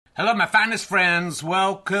Hello, my finest friends.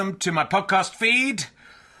 Welcome to my podcast feed,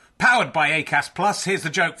 powered by Acast Plus. Here's the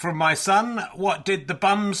joke from my son. What did the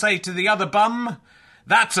bum say to the other bum?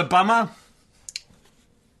 That's a bummer.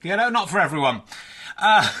 You know, not for everyone.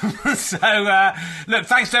 Look,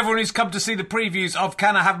 thanks to everyone who's come to see the previews of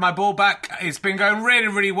Can I Have My Ball Back? It's been going really,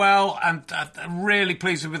 really well, and I'm really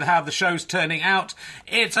pleased with how the show's turning out.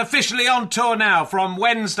 It's officially on tour now. From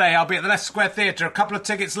Wednesday, I'll be at the Leicester Square Theatre. A couple of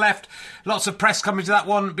tickets left. Lots of press coming to that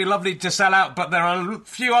one. It'd be lovely to sell out, but there are a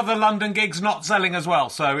few other London gigs not selling as well.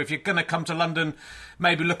 So if you're going to come to London,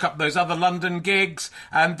 maybe look up those other London gigs.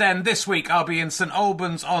 And then this week, I'll be in St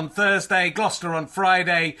Albans on Thursday, Gloucester on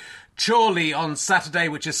Friday, Chorley on Saturday,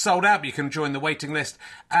 which is sold out, but you can join the waiting list,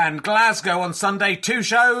 and Glasgow on Sunday. 2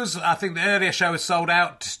 shows. I think the earlier show is sold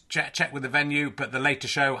out. Check with the venue, but the later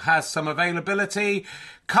show has some availability.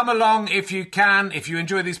 Come along if you can. If you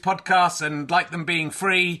enjoy these podcasts and like them being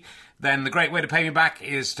free, then the great way to pay me back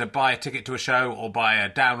is to buy a ticket to a show or buy a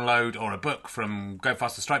download or a book from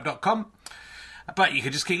gofasterstripe.com. But you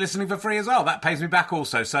can just keep listening for free as well. That pays me back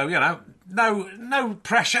also. So, you know, no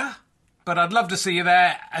pressure. But I'd love to see you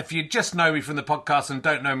there. If you just know me from the podcast and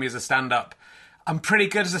don't know me as a stand-up, I'm pretty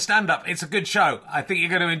good as a stand-up. It's a good show. I think you're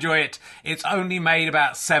going to enjoy it. It's only made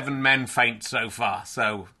about 7 men faint so far.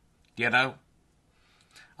 So, you know,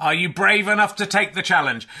 are you brave enough to take the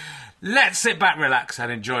challenge? Let's sit back, relax,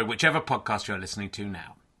 and enjoy whichever podcast you're listening to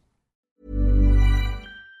now.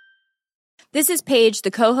 This is Paige,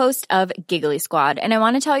 the co-host of Giggly Squad, and I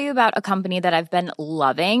want to tell you about a company that I've been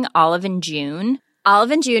loving, Olive & June.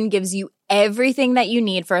 Olive & June gives you everything that you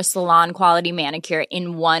need for a salon-quality manicure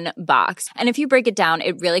in one box. And if you break it down,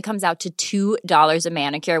 it really comes out to $2 a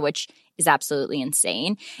manicure, which is absolutely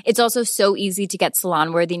insane. It's also so easy to get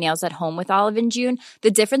salon-worthy nails at home with Olive & June.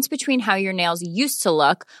 The difference between how your nails used to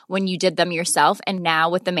look when you did them yourself and now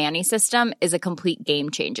with the Mani system is a complete game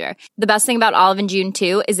changer. The best thing about Olive & June,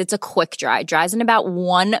 too, is it's a quick dry. Dries in about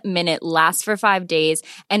 1 minute, lasts for 5 days,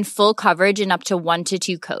 and full coverage in up to 1 to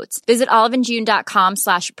 2 coats. Visit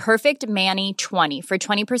oliveandjune.com/perfectmani20 for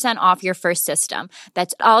 20% off your first system.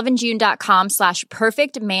 That's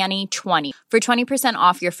oliveandjune.com/perfectmani20 for 20%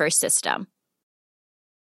 off your first system.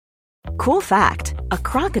 Cool fact, a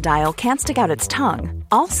crocodile can't stick out its tongue.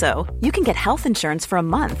 Also, you can get health insurance for a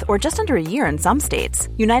month or just under a year in some states.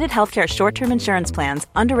 United Healthcare short-term insurance plans,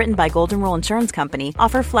 underwritten by Golden Rule Insurance Company,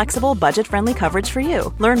 offer flexible, budget-friendly coverage for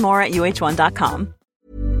you. Learn more at uh1.com.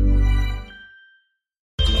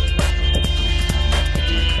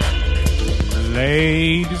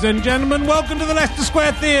 Ladies and gentlemen, welcome to the Leicester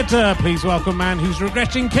Square Theatre. Please welcome a man who's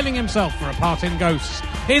regretting killing himself for a part in Ghosts.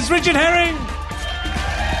 Here's Richard Herring.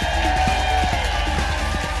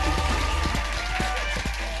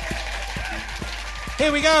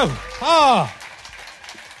 Here we go.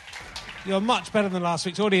 You're much better than last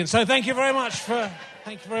week's audience, so thank you very much for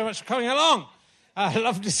coming along.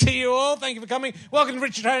 Love to see you all. Thank you for coming. Welcome to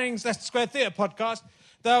Richard Herring's Leicester Square Theatre podcast.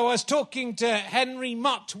 Though I was talking to Henry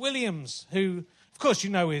Mutt Williams, who, of course,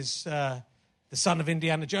 you know is the son of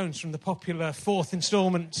Indiana Jones from the popular 4th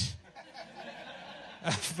instalment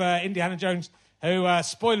of Indiana Jones, who,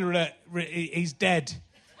 spoiler alert, he's dead.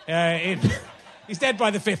 He's dead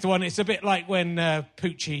by the 5th one. It's a bit like when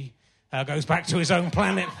Poochie goes back to his own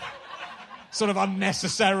planet. Sort of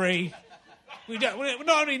unnecessary. We're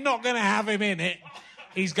not only not going to have him in it,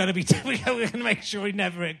 he's going to be... We're going to make sure he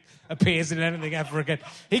never appears in anything ever again.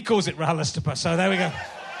 He calls it RHLSTP, so there we go.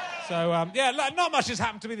 So, not much has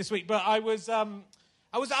happened to me this week, but I was on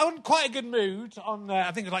quite a good mood on,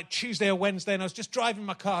 I think it was like Tuesday or Wednesday, and I was just driving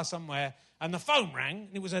my car somewhere, and the phone rang,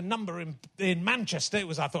 and it was a number in Manchester.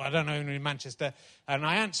 I thought, I don't know anyone in Manchester. And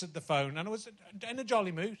I answered the phone, and I was in a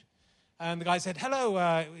jolly mood. And the guy said,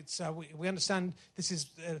 hello, we understand this is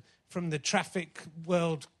from the Traffic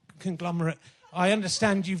World Conglomerate. I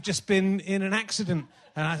understand you've just been in an accident.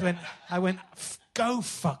 And I went, go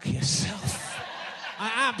fuck yourself.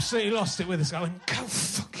 I absolutely lost it with this guy. I went, go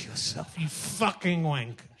fuck yourself, you fucking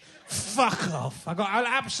wanker. Fuck off. I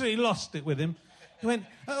absolutely lost it with him. He went,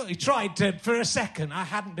 he tried to, for a second. I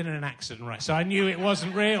hadn't been in an accident, right? So I knew it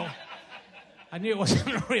wasn't real. I knew it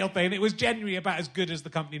wasn't a real thing. It was genuinely about as good as the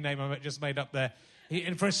company name I just made up there.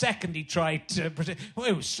 And for a second, he tried to pretend,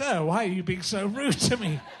 oh, sir, why are you being so rude to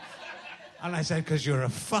me? And I said, because you're a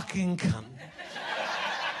fucking cunt.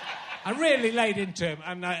 I really laid into him,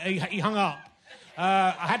 and he hung up.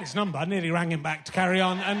 I had his number. I nearly rang him back to carry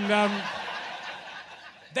on. And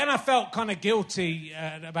then I felt kind of guilty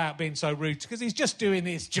about being so rude, because he's just doing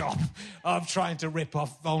his job of trying to rip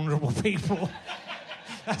off vulnerable people.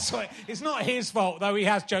 That's why it's not his fault, though he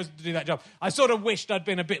has chosen to do that job. I sort of wished I'd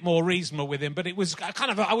been a bit more reasonable with him, but it was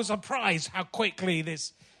I was surprised how quickly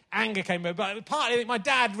this anger came over. But partly, I think my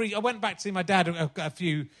dad... I went back to see my dad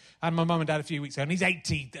and my mum and dad a few weeks ago, and he's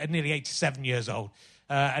nearly 87 years old.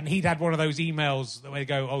 And he'd had one of those emails where they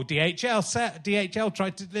go, DHL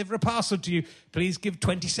tried to deliver a parcel to you. Please give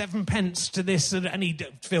 27 pence to this. And he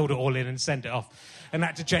filled it all in and sent it off. And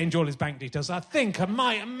had to change all his bank details. I think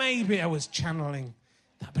maybe I was channeling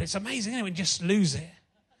that. But it's amazing, when you just lose it.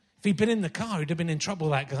 If he'd been in the car, he'd have been in trouble,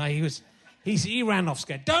 that guy. He ran off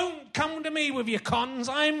scared. Don't come to me with your cons.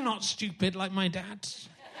 I'm not stupid like my dad.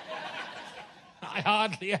 I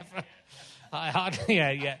hardly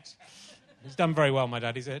yet. He's done very well, my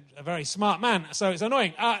dad. He's a very smart man, so it's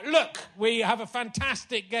annoying. Look, we have a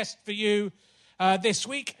fantastic guest for you this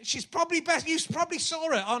week. She's probably best. You probably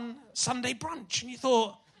saw her on Sunday Brunch, and you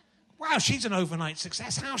thought, wow, she's an overnight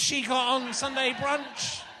success. How's she got on Sunday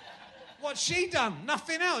Brunch? What's she done?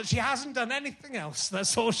 Nothing else. She hasn't done anything else.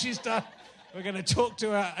 That's all she's done. We're going to talk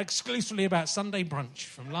to her exclusively about Sunday Brunch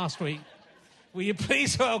from last week. Will you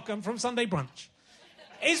please welcome from Sunday Brunch?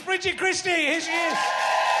 It's Bridget Christie. Here she is.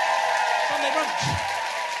 Sunday Brunch.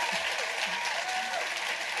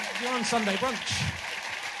 You're on Sunday Brunch.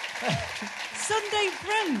 Sunday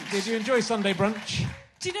Brunch. Did you enjoy Sunday Brunch?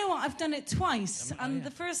 Do you know what? I've done it twice. And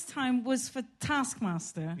the first time was for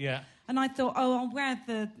Taskmaster. Yeah. And I thought, I'll wear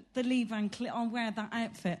the leave and I'll wear that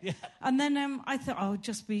outfit. Yeah. And then I thought, I'll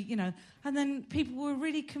just be, And then people were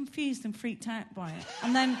really confused and freaked out by it.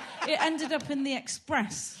 And then it ended up in the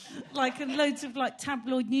Express, and loads of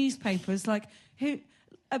tabloid newspapers,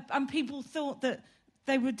 and people thought that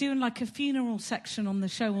they were doing a funeral section on the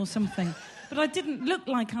show or something. But I didn't look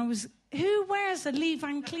like I was... Who wears a Lee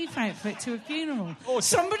Van Cleef outfit to a funeral?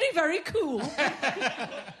 Somebody very cool.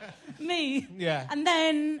 Me. Yeah. And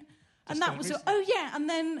then... And that was... Oh, yeah. And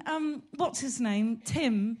then, what's his name?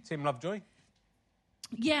 Tim. Tim Lovejoy.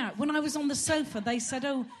 Yeah. When I was on the sofa, they said,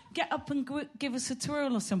 get up and give us a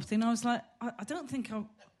twirl or something. I was like, I don't think I'll...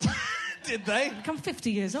 Did they? I'm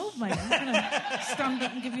 50 years old, mate. I'm going to stand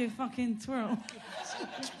up and give you a fucking twirl. Do you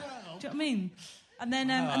know what I mean? And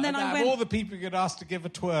then, and then I went... all the people you could ask to give a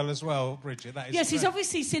twirl as well, Bridget. That is yes, he's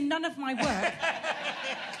obviously seen none of my work.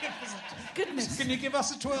 Goodness. Can you give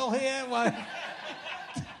us a twirl here? Why?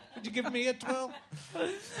 Would you give me a twirl?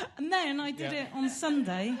 And then I did it on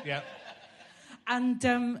Sunday. Yeah. And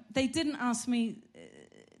they didn't ask me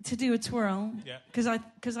to do a twirl. Yeah.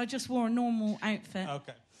 Because I just wore a normal outfit.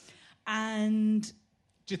 Okay. And...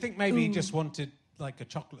 Do you think maybe he just wanted, a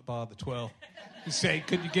chocolate bar, the twirl? You say,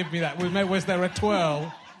 could you give me that? Was there a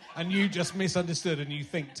twirl? And you just misunderstood and you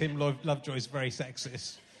think Tim Lovejoy's very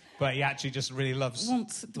sexist. But he actually just really loves...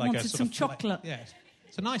 Wanted some chocolate. Yes.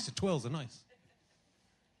 A twirls are nice.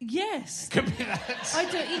 Yes. Could be that. I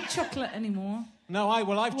don't eat chocolate anymore. No,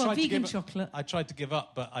 I've tried to vegan chocolate. I tried to give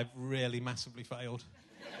up, but I've really massively failed.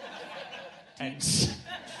 Hence,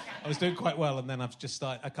 I was doing quite well, and then I've just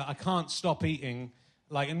started... I can't stop eating...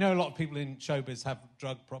 I know a lot of people in showbiz have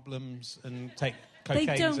drug problems and take cocaine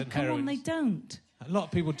and heroin. Come on, they don't. A lot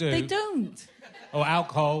of people do. They don't. Or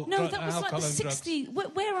alcohol. No, that was the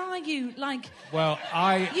 60s. Where are you? Well,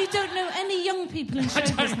 You don't know any young people in show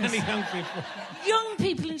business. I don't know any young people. Young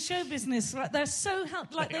people in show business, they're so...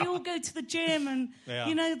 they all go to the gym and,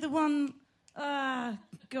 the one...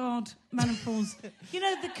 God, menopause.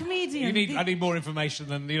 The comedian. I need more information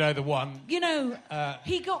than, the one.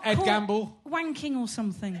 He got Ed caught Gamble. wanking or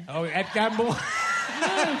something. Oh, Ed Gamble?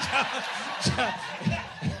 No.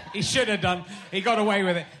 He should have done. He got away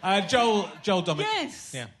with it. Joel Dommett.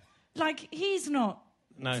 Yes. Yeah. He's not...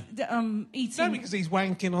 No. Eating... No, because he's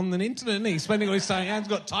wanking on the internet, and he's spending all his time. He hasn't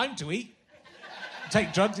got time to eat.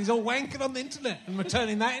 Take drugs. He's all wanking on the internet and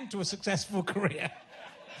turning that into a successful career.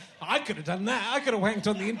 I could have done that. I could have wanked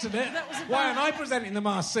on the internet. Why aren't I presenting The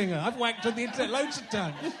Masked Singer? I've wanked on the internet loads of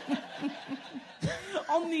times.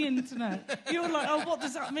 On the internet. You're like, what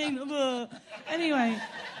does that mean? Anyway.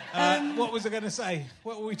 What was I going to say?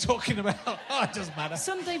 What were we talking about? Oh, it doesn't matter.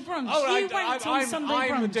 Sunday brunch. Oh, right. You wanked on Sunday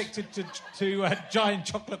brunch. I'm addicted to giant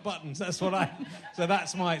chocolate buttons. That's what I... So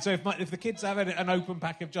that's my... So if the kids have an open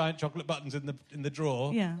pack of giant chocolate buttons in the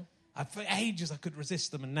drawer... Yeah. For ages I could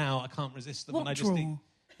resist them, and now I can't resist them. What and I drawer? Just eat.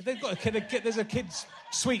 They've got there's a kid's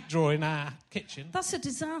sweet drawer in our kitchen. That's a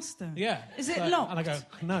disaster. Yeah. Is it locked? And I go,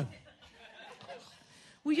 no.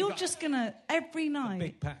 Well, you're just going to, every night,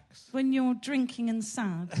 big packs. When you're drinking and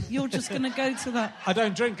sad, you're just going to go to that... I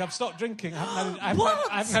don't drink. I've stopped drinking. I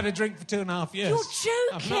haven't had a drink for 2.5 years.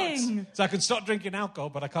 You're joking. So I can stop drinking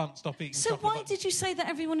alcohol, but I can't stop eating chocolate. So why did you say that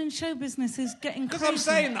everyone in show business is getting crazy? Because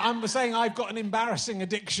I'm saying I've got an embarrassing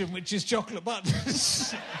addiction, which is chocolate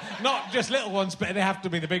buttons. Not just little ones, but they have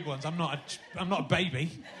to be the big ones. I'm not a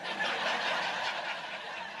baby.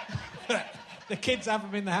 The kids have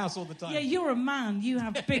them in the house all the time. Yeah, you're a man. You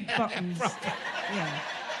have big buttons.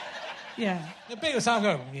 Yeah. The biggest I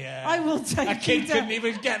go, yeah. I will take A kid you down. couldn't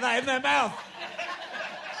even get that in their mouth.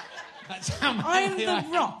 That's how I'm the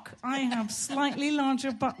Rock. I have slightly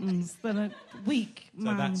larger buttons than a weak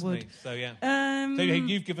man that's would. me. So, yeah. So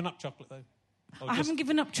you've given up chocolate, though? I haven't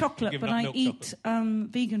given up chocolate, given but up I milk eat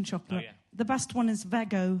vegan chocolate. Oh, yeah. The best one is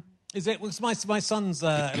Vego. Is it? Well, my son's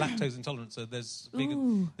lactose intolerant, so there's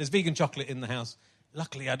vegan chocolate in the house.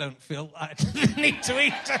 Luckily, I don't feel I need to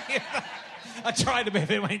eat. I tried a bit,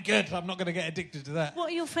 it went good. I'm not going to get addicted to that. What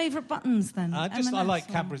are your favourite buttons then? I like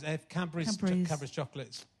Cadbury's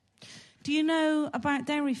chocolates. Do you know about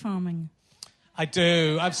dairy farming? I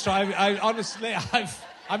do. I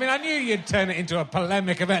knew you'd turn it into a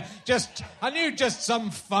polemic event. I knew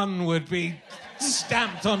some fun would be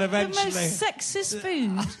stamped on eventually. The most sexist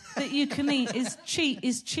food that you can eat is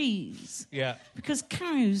cheese. Yeah. Because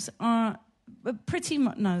cows are pretty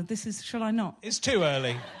much... No, shall I not? It's too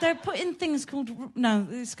early. They're putting things called... No,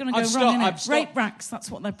 it's going to go wrong, innit? Rape racks, that's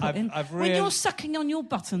what they're putting. When you're sucking on your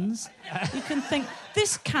buttons, you can think,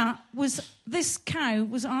 this cow was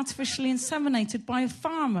artificially inseminated by a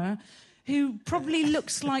farmer who probably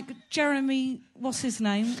looks like Jeremy... What's his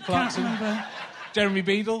name? Clarkson. Can't remember. Jeremy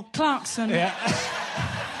Beadle? Clarkson. Yeah.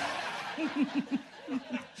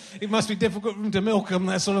 It must be difficult for him to milk them,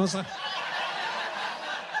 that's all I'm saying.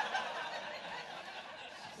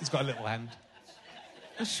 He's got a little hand.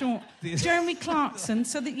 Short. Jeremy Clarkson,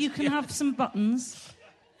 so that you can have some buttons.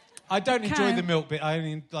 I don't enjoy the milk bit, I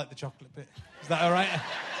only like the chocolate bit. Is that all right?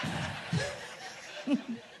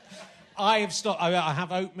 I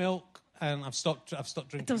have oat milk. And I've stopped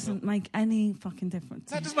drinking. It doesn't milk. make any fucking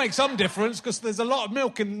difference. That does make some difference because there's a lot of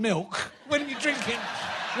milk in milk. When you're drinking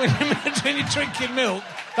milk,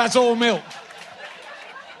 that's all milk.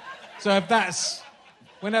 So if that's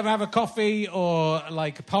whenever I have a coffee or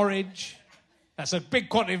like a porridge, that's a big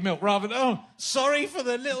quantity of milk. Rather than sorry for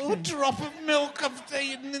the little drop of milk I've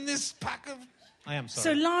taken in this pack of. I am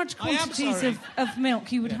sorry. So large quantities of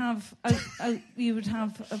milk, you would have. You would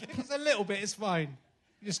have. If it's a little bit, it's fine.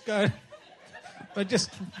 You just go. But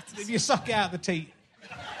if you suck it out the teat.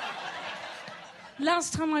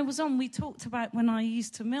 Last time I was on, we talked about when I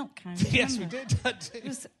used to milk cows. Yes, we did.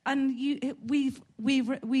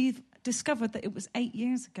 We've discovered that it was 8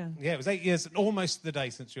 years ago. Yeah, it was 8 years, almost the day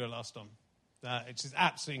since you were last on, which is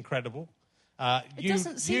absolutely incredible. It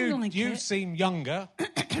doesn't seem like you seem younger.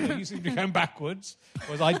 You seem to be going backwards.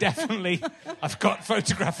 Whereas I've got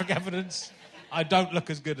photographic evidence. I don't look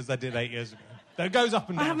as good as I did 8 years ago. It goes up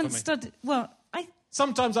and down. I haven't studied. Well,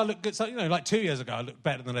 sometimes I look good. So, like 2 years ago, I looked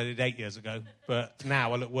better than I did 8 years ago. But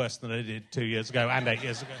now I look worse than I did 2 years ago and 8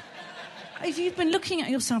 years ago. If you've been looking at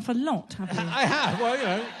yourself a lot, have you? I have.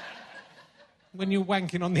 Well, when you're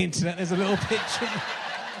wanking on the internet, there's a little picture.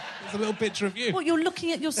 There's a little picture of you. What, you're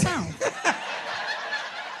looking at yourself?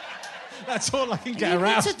 That's all I can get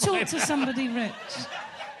around. You need to talk to somebody rich.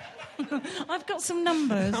 I've got some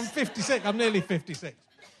numbers. I'm 56. I'm nearly 56.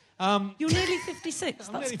 You're nearly 56.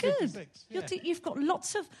 I'm That's nearly good. 56, yeah. You've got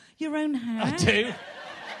lots of your own hair. I do.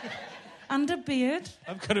 And a beard.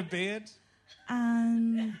 I've got a beard.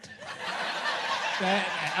 And...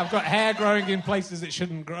 I've got hair growing in places it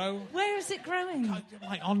shouldn't grow. Where is it growing?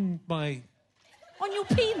 Like on my... On your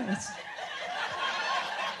penis?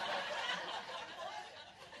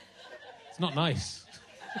 It's not nice.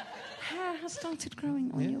 Hair has started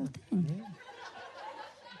growing on your thing.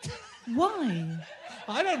 Yeah. Why?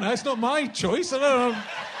 I don't know. It's not my choice. I don't know.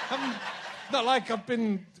 I'm not like I've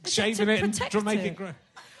been shaving it and making it grow.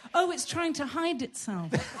 Oh, it's trying to hide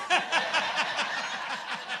itself.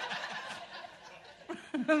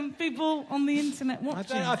 People on the internet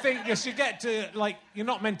watching. I think yes, you get to you're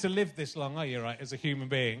not meant to live this long, are you? Right, as a human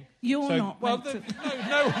being. You're not. Well,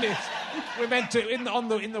 no one is. We're meant to in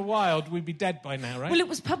the wild. We'd be dead by now, right? Well, it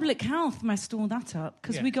was public health messed all that up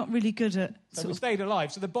because we got really good at. So we stayed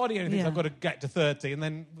alive. So the body only thinks I've got to get to 30 and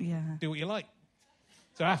then do what you like.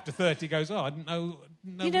 So after 30 goes, I didn't know.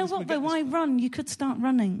 You know what? Though, why run? You could start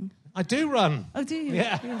running. I do run. Oh, do you?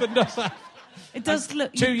 Yeah. But not. It does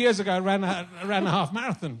look... 2 years ago, I ran a half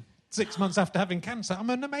marathon. 6 months after having cancer. I'm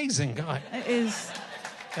an amazing guy. It is.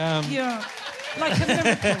 You're like a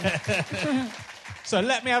miracle. So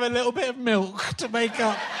let me have a little bit of milk to make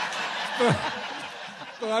up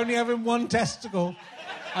for only having one testicle.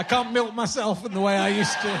 I can't milk myself in the way I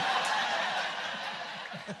used to.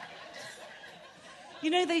 You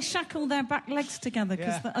know, they shackle their back legs together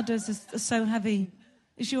because the udders are so heavy.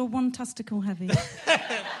 Is your one testicle heavy?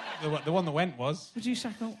 The one that went was. Would you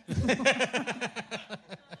shackle?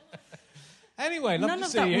 Anyway, love None to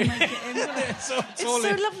of see that you. will make it in, will it? It's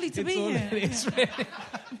so lovely to be here.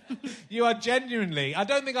 You are genuinely... I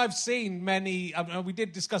don't think I've seen many... we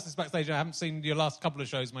did discuss this backstage. I haven't seen your last couple of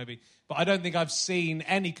shows, maybe. But I don't think I've seen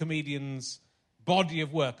any comedian's body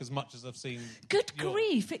of work as much as I've seen Good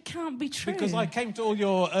grief, it can't be true. Because I came to all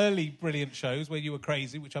your early brilliant shows where you were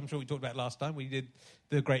crazy, which I'm sure we talked about last time. We did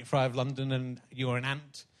The Great Fry of London and You Were an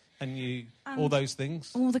Ant and all those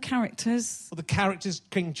things. All the characters. All the characters,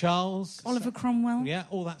 King Charles. Oliver Cromwell. Yeah,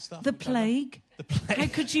 all that stuff. The Plague. The Plague. How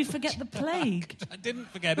could you forget the Plague? I didn't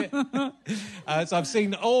forget it. So I've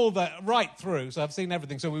seen all that right through, so I've seen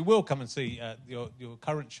everything. So we will come and see your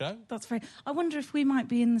current show. That's very... I wonder if we might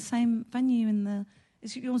be in the same venue in the...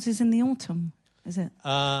 Yours is in the autumn, is it?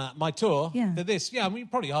 My tour? Yeah. I mean, you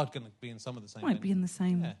probably are going to be in some of the same. Might be in the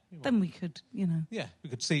same. Yeah, then we could, Yeah, we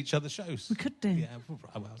could see each other's shows. We could do. Yeah,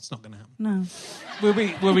 well, it's not going to happen. No.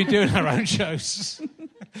 We'll be doing our own shows.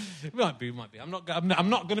 We might be. I'm not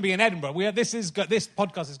going to be in Edinburgh. This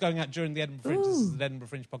podcast is going out during the Edinburgh Fringe. This is the Edinburgh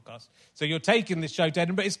Fringe podcast. So you're taking this show to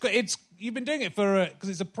Edinburgh. It's you've been doing it for because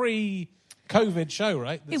it's a pre-COVID show,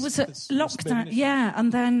 right? It was a lockdown, yeah,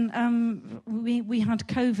 and then we had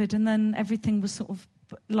COVID, and then everything was sort of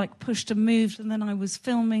like pushed and moved, and then I was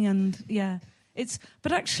filming, and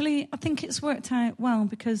but actually I think it's worked out well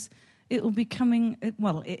because it will be coming.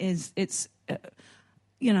 Well, it is. It's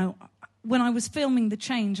when I was filming The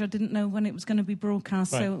Change, I didn't know when it was going to be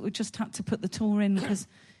broadcast, so we just had to put the tour in because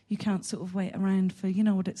you can't sort of wait around for, you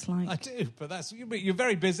know what it's like. I do, but you're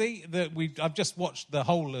very busy. I've just watched the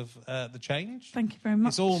whole of The Change. Thank you very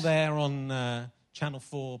much. It's all there on Channel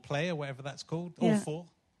 4 Play or whatever that's called. Yeah. All 4.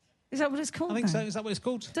 Is that what it's called? I think so. Is that what it's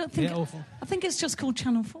called? I think it's just called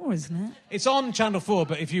Channel 4, isn't it? It's on Channel 4,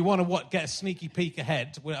 but if you want to get a sneaky peek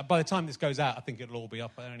ahead, by the time this goes out, I think it'll all be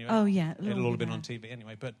up there anyway. Oh, yeah. It'll all have been on TV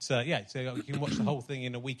anyway. But, so you can watch the whole thing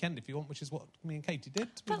in a weekend if you want, which is what me and Katie did.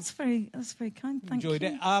 That's very kind. Thank you. Enjoyed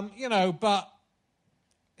it.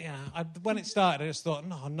 When it started, I just thought,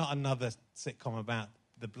 no, not another sitcom about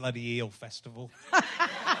the bloody Eel Festival.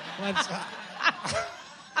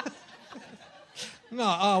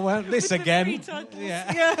 This again.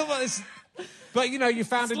 Yeah. But you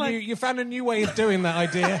found a new way of doing that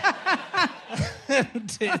idea.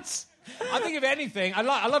 And I think if anything,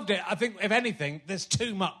 I loved it. I think if anything, there's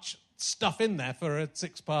too much stuff in there for a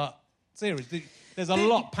 6-part series. There's a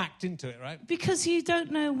lot packed into it, right? Because you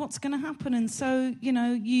don't know what's going to happen, and so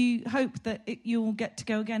you hope that you'll get to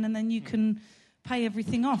go again, and then you can pay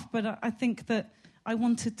everything off. But I think that I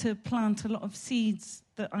wanted to plant a lot of seeds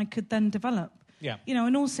that I could then develop. Yeah.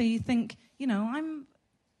 And also you think, I've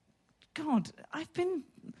been,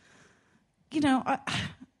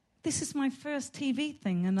 this is my first TV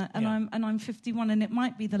thing, and I'm 51, and it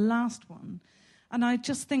might be the last one. And I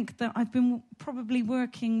just think that I've been probably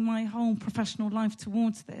working my whole professional life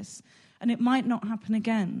towards this, and it might not happen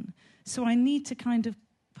again. So I need to kind of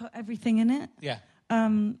put everything in it. Yeah.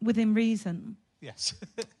 Within reason. Yes.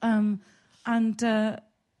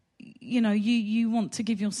 You want to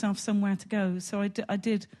give yourself somewhere to go. So I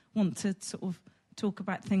did want to sort of talk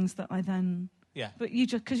about things that I then... Yeah. But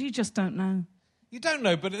because you just don't know. You don't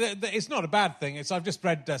know, but it's not a bad thing. I've just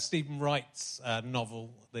read Stephen Wright's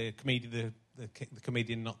novel, the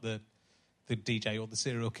comedian, not the DJ or the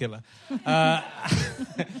serial killer.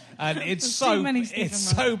 And it's so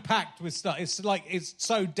packed with stuff. It's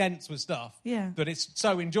so dense with stuff. Yeah. But it's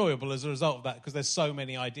so enjoyable as a result of that because there's so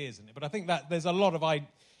many ideas in it. But I think that there's a lot of ideas.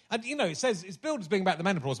 And, it says it's billed as being about the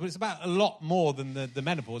menopause, but it's about a lot more than the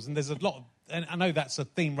menopause. And there's a lot of... And I know that's a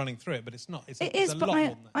theme running through it, but it's not. It is, but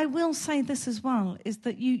I will say this as well, is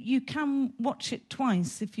that you can watch it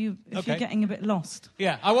twice if you're getting a bit lost.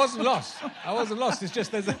 Yeah, I wasn't lost. It's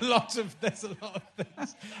just there's a lot of things.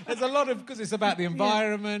 There's a lot of... Because it's about the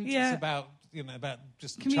environment. Yeah. It's about, about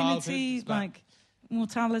just community, childhood. Like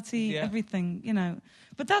mortality, everything,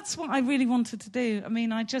 But that's what I really wanted to do. I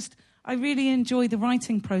mean, I really enjoy the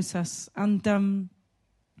writing process, and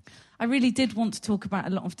I really did want to talk about a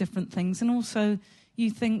lot of different things. And also, you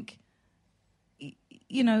think,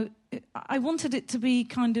 I wanted it to be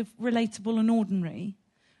kind of relatable and ordinary,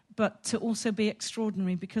 but to also be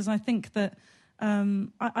extraordinary, because I think that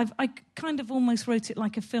I kind of almost wrote it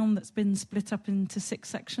like a film that's been split up into 6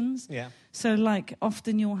 sections. Yeah. So,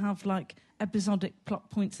 often you'll have, episodic plot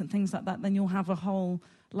points and things like that. Then you'll have a whole,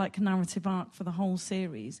 narrative arc for the whole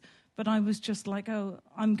series. But I was just like,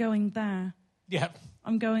 I'm going there. Yeah.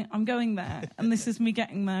 I'm going there, and this is me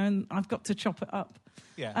getting there, and I've got to chop it up.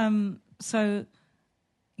 Yeah. So,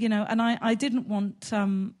 and I didn't want,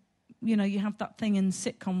 you have that thing in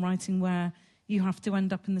sitcom writing where you have to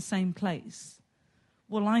end up in the same place.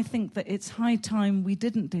 Well, I think that it's high time we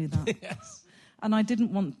didn't do that. Yes. And I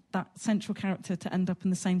didn't want that central character to end up in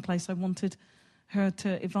the same place. I wanted her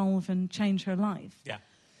to evolve and change her life. Yeah.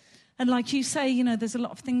 And like you say, you know, there's a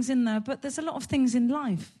lot of things in there, but there's a lot of things in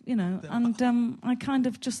life, you know. And I kind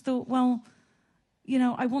of just thought, well, you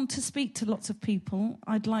know, I want to speak to lots of people.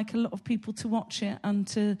 I'd like a lot of people to watch it and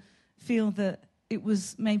to feel that it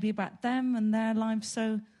was maybe about them and their lives.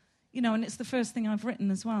 So, you know, and it's the first thing I've written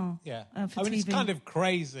as well. Yeah. For I mean, TV. it's kind of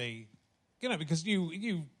crazy, you know, because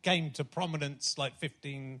you came to prominence like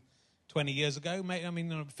 15, 20 years ago, mate. I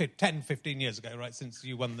mean, 10, 15 years ago, right, since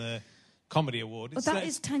you won the Comedy Award. But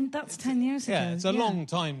that's 10 years ago. Yeah, it's a long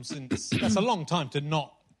time since... That's a long time to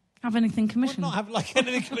not... Have anything commissioned. Not have, like,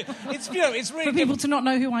 anything commissioned. It's, you know, it's really... For people to not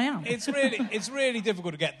know who I am. It's really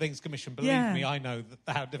difficult to get things commissioned. Believe me, I know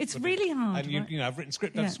how difficult it's really hard. And you know, I've written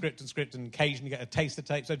script after script and script, and occasionally get a taster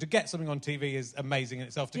tape. So to get something on TV is amazing in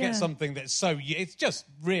itself. To get something that's so... It's just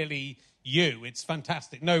really you. It's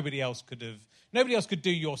fantastic. Nobody else could do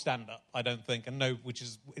your stand-up, I don't think, which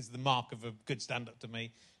is the mark of a good stand-up to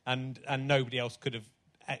me. And nobody else could have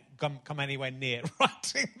come anywhere near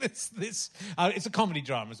writing this. It's a comedy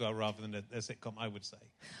drama as well, rather than a sitcom, I would say.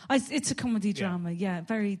 It's a comedy drama, yeah.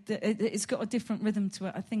 Very. It's got a different rhythm to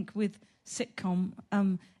it. I think with sitcom,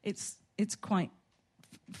 it's quite.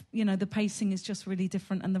 You know, the pacing is just really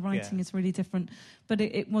different, and the writing is really different. But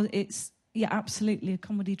it's absolutely a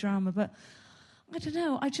comedy drama. But I don't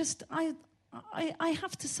know. I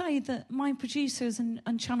have to say that my producers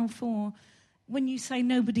and Channel 4. When you say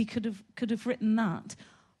nobody could have written that,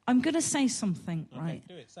 I'm going to say something, right?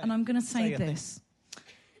 Do it, and I'm going to say this.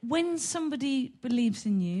 When somebody believes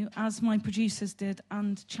in you, as my producers did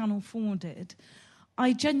and Channel 4 did,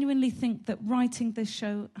 I genuinely think that writing this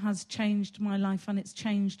show has changed my life and it's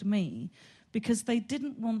changed me, because they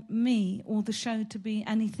didn't want me or the show to be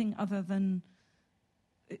anything other than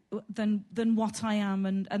what I am,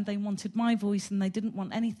 and they wanted my voice, and they didn't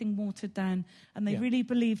want anything watered down, and they really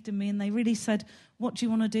believed in me, and they really said, what do you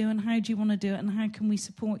want to do, and how do you want to do it, and how can we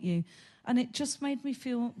support you? And it just made me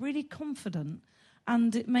feel really confident,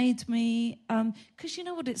 and it made me, because you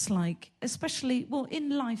know what it's like, especially, well,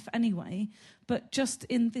 in life anyway, but just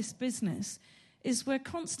in this business, is we're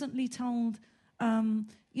constantly told,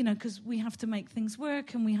 you know, because we have to make things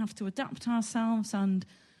work, and we have to adapt ourselves, and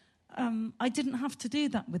I didn't have to do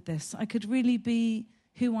that with this. I could really be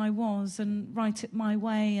who I was and write it my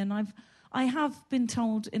way. And I have been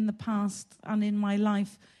told in the past and in my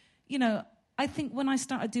life, you know, I think when I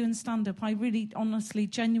started doing stand-up, I really honestly,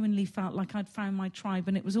 genuinely felt like I'd found my tribe.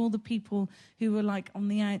 And it was all the people who were like on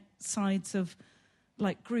the outsides of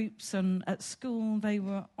like groups, and at school they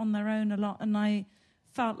were on their own a lot. And I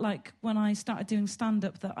felt like when I started doing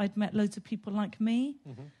stand-up that I'd met loads of people like me.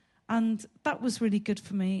 Mm-hmm. And that was really good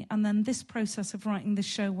for me. And then this process of writing this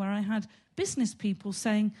show, where I had business people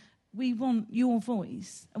saying, we want your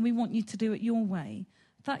voice and we want you to do it your way,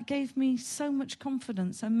 that gave me so much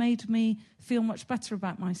confidence and made me feel much better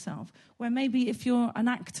about myself. Where maybe if you're an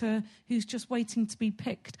actor who's just waiting to be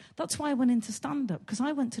picked, that's why I went into stand-up, because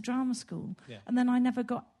I went to drama school. Yeah. And then I never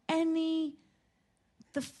got any...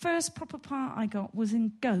 The first proper part I got was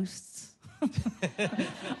in Ghosts.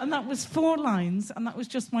 And that was 4 lines, and that was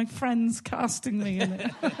just my friends casting me in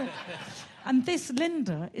it. And this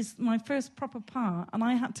Linda is my first proper part, and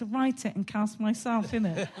I had to write it and cast myself in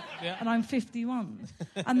it. Yeah. And I'm 51.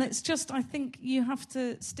 And it's just, I think you have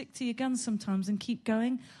to stick to your guns sometimes and keep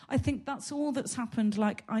going. I think that's all that's happened.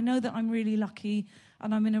 Like, I know that I'm really lucky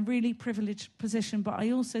and I'm in a really privileged position, but I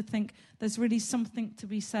also think there's really something to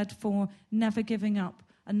be said for never giving up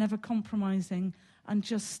and never compromising and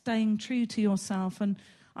just staying true to yourself. And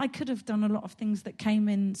I could have done a lot of things that came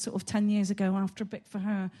in sort of 10 years ago after A Bit for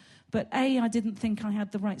Her. But A, I didn't think I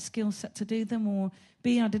had the right skill set to do them, or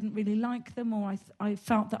B, I didn't really like them, or I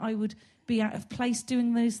felt that I would be out of place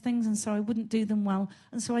doing those things, and so I wouldn't do them well.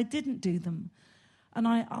 And so I didn't do them. And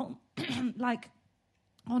I'll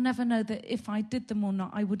never know that if I did them or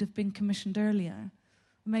not, I would have been commissioned earlier.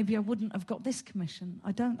 Maybe I wouldn't have got this commission.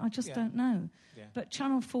 I just don't know. Yeah. But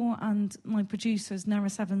Channel 4 and my producers,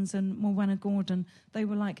 Nerys Evans and Morwenna Gordon, they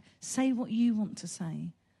were like, say what you want to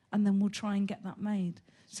say, and then we'll try and get that made.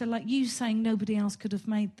 So like you saying nobody else could have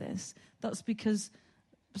made this, that's because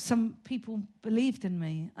some people believed in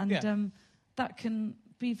me. And that can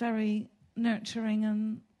be very nurturing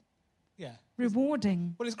and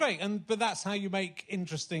rewarding. Well, it's great, but that's how you make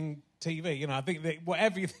interesting TV. You know, I think that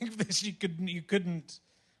whatever you think of this, you couldn't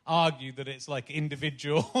argue that it's like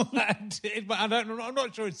individual. I'm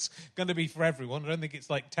not sure it's going to be for everyone. I don't think it's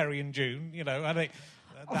like Terry and June. You know, I think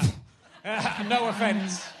that, no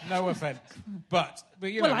offence, but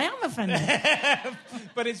you know. Well, I am offended.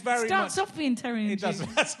 But it's very starts off being Terry and June. Does.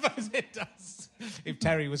 I suppose it does. if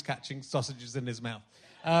Terry was catching sausages in his mouth.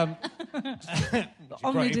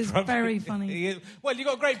 Omid is very funny. Well, you've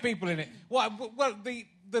got great people in it. Well, the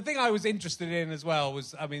thing I was interested in as well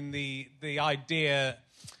was, I mean, the idea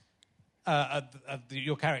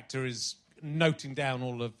your character is noting down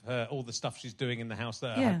all the stuff she's doing in the house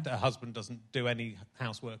that her husband doesn't do any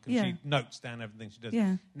housework, and she notes down everything she does.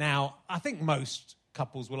 Yeah. Now, I think most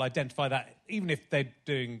couples will identify that, even if they're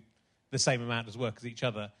doing the same amount of work as each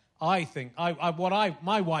other. I think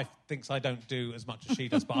my wife thinks I don't do as much as she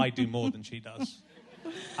does, but I do more than she does.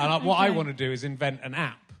 And what I want to do is invent an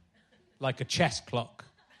app, like a chess clock,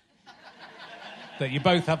 that you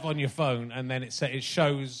both have on your phone, and then it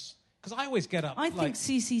shows. Because I always get up. I think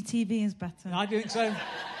CCTV is better. I do think so.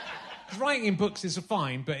 Because writing in books is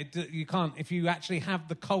fine, but you can't. If you actually have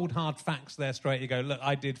the cold hard facts there straight, you go, look,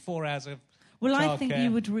 I did 4 hours of. Well, I think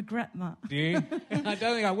you would regret that. Do you? I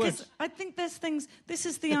don't think I would. I think there's things. This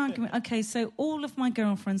is the argument. Okay, so all of my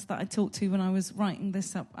girlfriends that I talked to when I was writing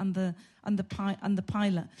this up and the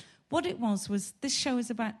pilot, what it was this show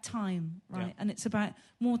is about time, right? Yeah. And it's about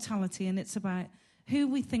mortality, and it's about who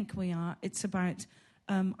we think we are. It's about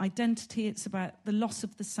identity. It's about the loss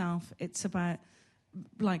of the self. It's about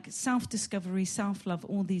like self-discovery, self-love,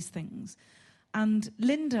 all these things. And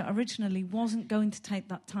Linda originally wasn't going to take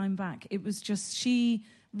that time back. It was just she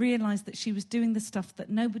realised that she was doing the stuff that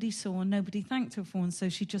nobody saw and nobody thanked her for, and so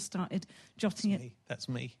she just started jotting it. That's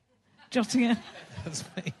me. Jotting it. That's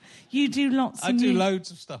me. You do lots. I do loads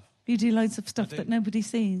of stuff. You do loads of stuff that nobody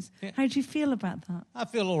sees. Yeah. How do you feel about that? I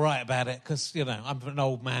feel all right about it because, I'm an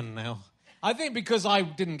old man now. I think because I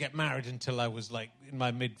didn't get married until I was like in my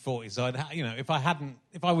mid-40s, so if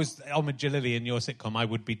I was Omid Jalili in your sitcom, I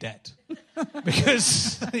would be dead.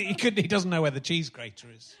 Because he doesn't know where the cheese grater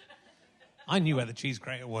is. I knew where the cheese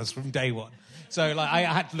grater was from day one. So I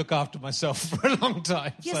had to look after myself for a long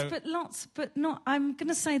time. Yes, but not. I'm going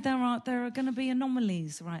to say there are going to be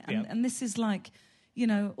anomalies, right? And this is like,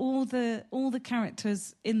 all the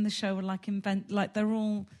characters in the show are they're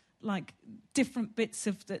all like different bits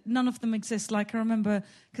of that. None of them exist. Like I remember,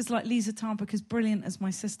 because like Lisa Tarbuck is brilliant as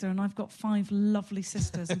my sister, and I've got 5 lovely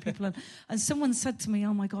sisters, and people and someone said to me,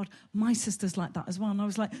 "Oh my God, my sister's like that as well." And I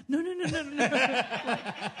was like, "No."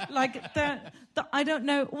 I don't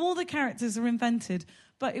know. All the characters are invented,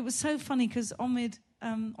 but it was so funny because Omid,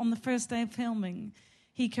 on the first day of filming,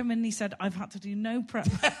 he came in and he said, "I've had to do no prep."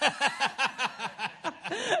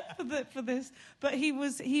 for this, but he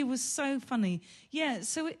was so funny. Yeah,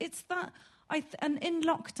 so it's that. And in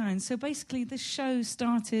lockdown, so basically this show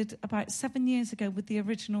started about 7 years ago with the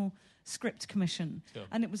original script commission, sure.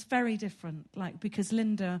 And it was very different, because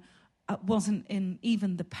Linda wasn't in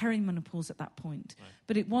even the perimenopause at that point, right.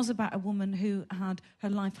 But it was about a woman who her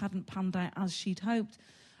life hadn't panned out as she'd hoped.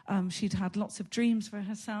 She'd had lots of dreams for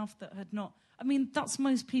herself that had not. I mean, that's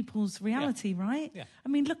most people's reality, right? Yeah. I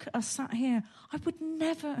mean, look at us sat here. I would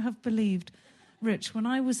never have believed, Rich, when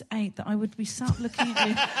I was 8, that I would be sat looking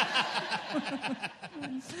at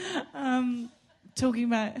you. Talking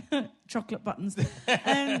about chocolate buttons. What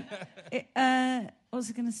was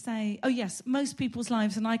I going to say? Oh, yes, most people's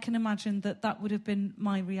lives, and I can imagine that would have been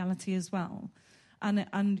my reality as well.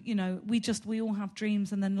 And we all have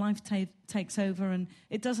dreams, and then life takes over, and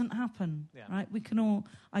it doesn't happen, right? We can all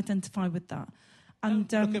identify with that. And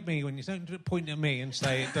don't look at me when you don't point at me and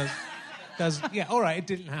say it does. Yeah, all right, it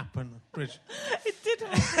didn't happen, Bridget. It did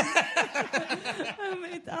happen.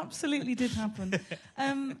 It absolutely did happen.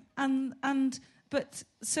 But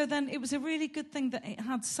so then it was a really good thing that it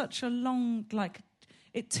had such a long,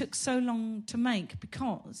 it took so long to make,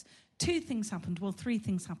 because 2 things happened. Well, 3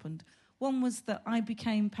 things happened. One was that I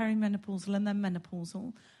became perimenopausal and then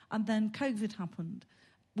menopausal, and then COVID happened,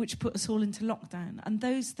 which put us all into lockdown. And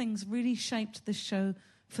those things really shaped the show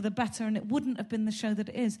for the better, and it wouldn't have been the show that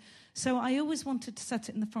it is. So I always wanted to set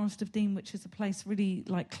it in the Forest of Dean, which is a place really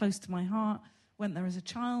close to my heart. Went there as a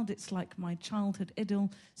child. It's like my childhood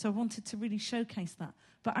idyll. So I wanted to really showcase that.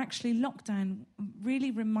 But actually lockdown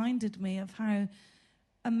really reminded me of how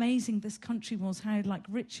amazing this country was, how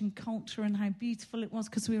rich in culture and how beautiful it was,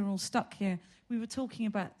 because we were all stuck here. We were talking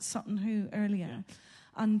about Sutton Hoo earlier,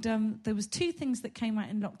 and there was 2 things that came out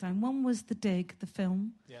in lockdown. One was The Dig, the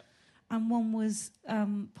film, and one was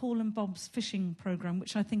Paul and Bob's fishing programme,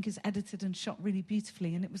 which I think is edited and shot really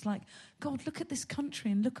beautifully. And it was like, God, look at this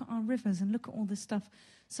country and look at our rivers and look at all this stuff.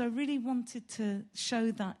 So I really wanted to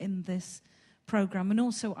show that in this programme. And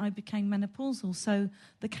also I became menopausal, so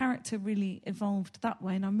the character really evolved that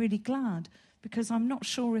way, and I'm really glad, because I'm not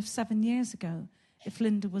sure if 7 years ago, if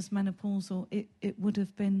Linda was menopausal, it would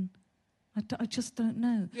have been. I just don't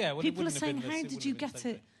know. Yeah, well, people are saying, how did you get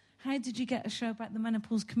it? how did you get a show about the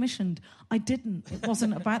menopause commissioned? I didn't. It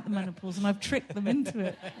wasn't about the menopause, and I've tricked them into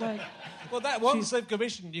it. Like, well, that once they've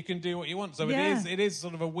commissioned, you can do what you want. So it is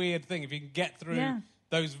sort of a weird thing if you can get through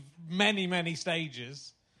those many, many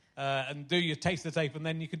stages. And do your taste the tape, and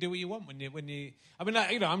then you can do what you want when you. I mean,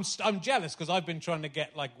 like, you know, I'm jealous because I've been trying to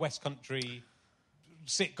get like West Country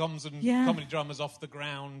sitcoms and comedy dramas off the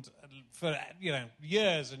ground for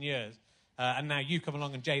years and years, and now you come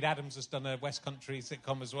along and Jade Adams has done a West Country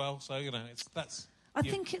sitcom as well. So I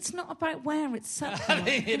think it's not about where it's set.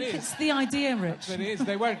 It's the idea, Rich. But it is.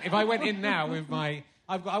 They won't. If I went in now with my.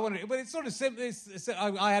 But it's sort of simple.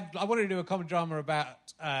 I wanted to do a comedy drama about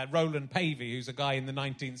Roland Pavey, who's a guy in the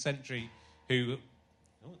 19th century who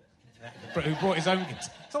brought his own guitar.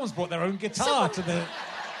 Someone's brought their own guitar to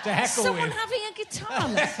heckle someone with. Having a guitar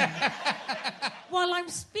lesson while I'm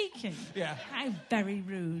speaking. Yeah. How very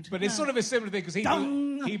rude. But it's sort of a similar thing because he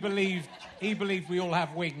believed we all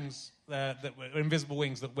have wings that were invisible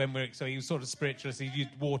wings that when we're so he was sort of spiritualist. He used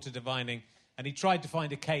water divining. And he tried to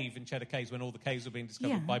find a cave in Cheddar Caves when all the caves were being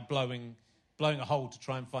discovered by blowing a hole to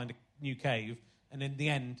try and find a new cave. And in the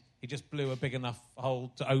end, he just blew a big enough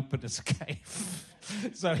hole to open as a cave.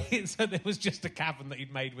 so there was just a cavern that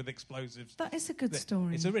he'd made with explosives. That is a good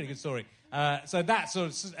story. It's a really good story. So that's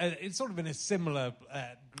it's sort of in a similar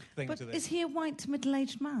thing to this. But is he a white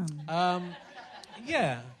middle-aged man?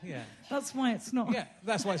 Yeah. That's why it's not. Yeah,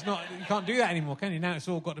 that's why it's not. You can't do that anymore, can you? Now it's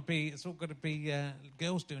all got to be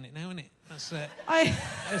girls doing it now, isn't it? That's it.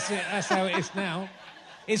 That's how it is now.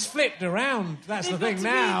 It's flipped around. That's the thing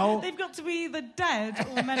now. They've got to be either dead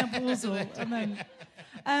or menopausal, and then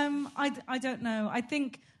I don't know. I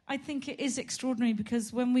think it is extraordinary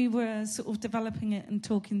because when we were sort of developing it and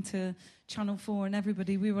talking to Channel 4 and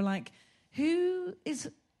everybody, we were like, who is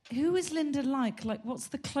Linda like? Like, what's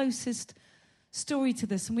the closest story to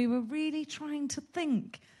this? And we were really trying to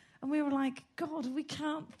think, and we were like, God, we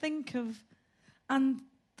can't think of. And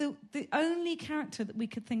the only character that we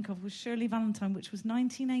could think of was Shirley Valentine, which was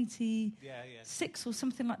 1986 or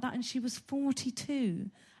something like that, and she was 42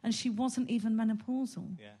 and she wasn't even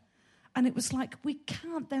menopausal. And it was like, we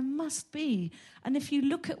can't, there must be. And if you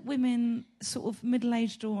look at women sort of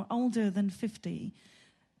middle-aged or older than 50,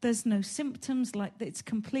 there's no symptoms, like it's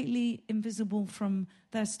completely invisible from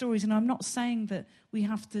their stories. And I'm not saying that we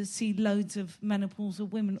have to see loads of menopausal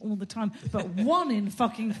women all the time, but one in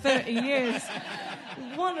fucking 30 years.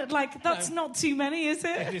 That's not too many, is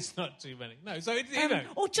it? It is not too many. No, so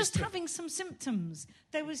or just having some symptoms.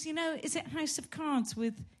 There was, is it House of Cards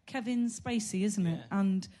with Kevin Spacey, isn't it?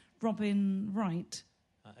 And Robin Wright.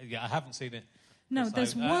 I haven't seen it. No,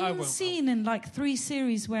 there's one scene in like 3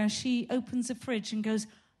 series where she opens a fridge and goes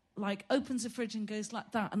like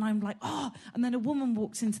that, and I'm like, oh, and then a woman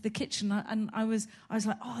walks into the kitchen, and I was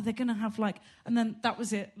like, oh, they're gonna have like, and then that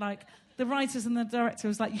was it. Like the writers and the director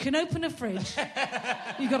was like, you can open a fridge,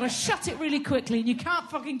 you got to shut it really quickly, and you can't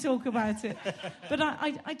fucking talk about it. But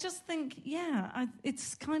I just think,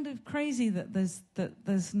 it's kind of crazy that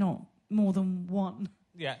there's not more than one.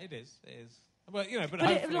 Yeah, it is. Well, but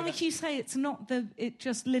like you say, it's not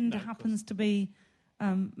Linda happens to be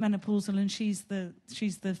menopausal, and she's the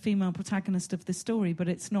female protagonist of this story, but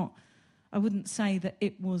it's not. I wouldn't say that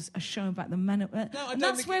it was a show about the menopause. And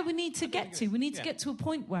that's where we need to get to. We need to get to a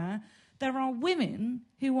point where there are women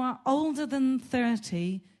who are older than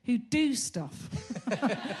 30 who do stuff,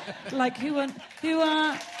 like who are.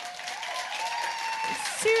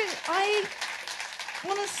 Seriously,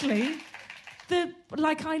 honestly.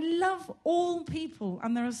 I love all people,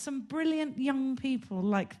 and there are some brilliant young people,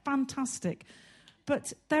 like fantastic,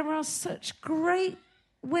 but there are such great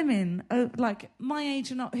women, like my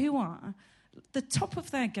age and not, who are the top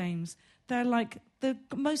of their games. They're like the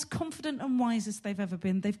most confident and wisest they've ever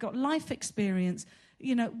been. They've got life experience.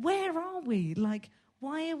 Where are we? Like,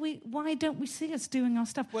 why don't we see us doing our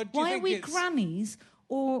stuff? Why are we grannies?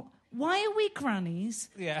 Or why are we grannies?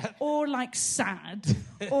 Yeah. Or like sad?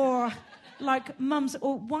 Or like mums?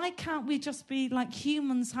 Or why can't we just be like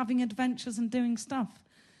humans having adventures and doing stuff?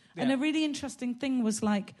 Yeah. And a really interesting thing was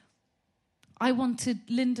like, I wanted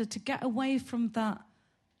Linda to get away from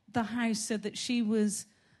the house so that she was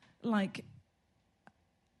like,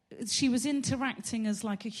 she was interacting as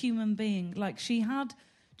like a human being. Like she had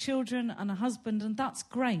children and a husband, and that's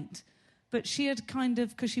great. But she had kind of,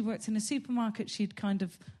 because she worked in a supermarket, she'd kind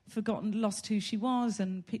of lost who she was,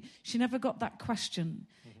 and she never got that question,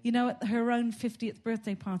 at her own 50th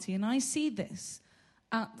birthday party. And I see this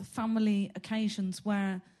at the family occasions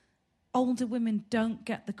where older women don't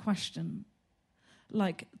get the question.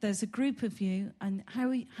 Like, there's a group of you, and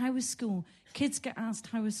how is school? Kids get asked,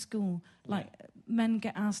 how is school? Like, men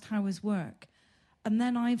get asked, how is work? And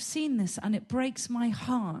then I've seen this, and it breaks my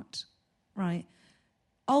heart, right?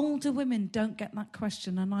 Older women don't get that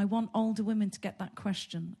question, and I want older women to get that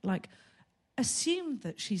question. Like, assume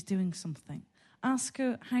that she's doing something. Ask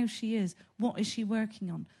her how she is. What is she working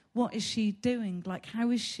on? What is she doing? Like,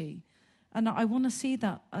 how is she? And I want to see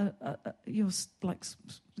that. You're like,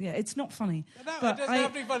 yeah, it's not funny. No, it doesn't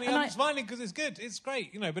have to be funny. I'm smiling because it's good. It's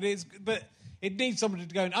great, but it needs somebody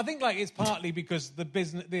to go. And I think like it's partly because the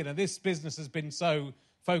business, this business has been so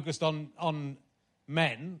focused on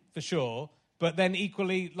men for sure. But then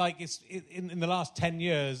equally, like in the last 10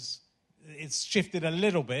 years, it's shifted a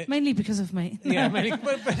little bit. Mainly because of me. Yeah, mainly.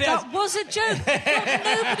 But that was a joke.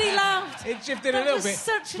 Nobody laughed. It shifted a little bit.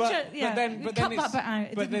 Such a joke. Yeah, but cut that bit out.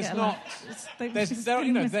 But there's not.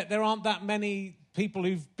 There aren't that many people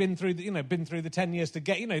who've been through the 10 years to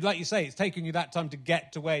get. Like you say, it's taken you that time to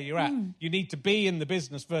get to where you're at. You need to be in the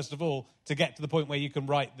business first of all to get to the point where you can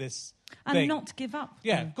write this. And thing. not give up.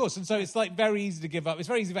 Yeah, of course. And so it's like very easy to give up. It's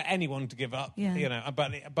very easy for anyone to give up. Yeah.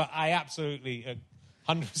 But I absolutely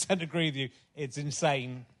 100% agree with you. It's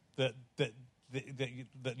insane that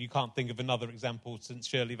you can't think of another example since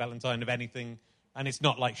Shirley Valentine of anything, and it's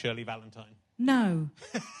not like Shirley Valentine. No,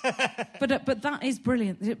 but that is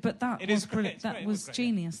brilliant. But that was brilliant. That was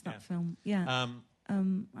genius. That film. Yeah.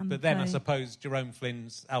 But then I suppose Jerome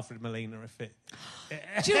Flynn's Alfred Molina, if it...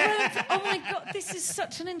 Jerome, oh my God, this is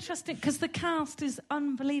such an interesting... Because the cast is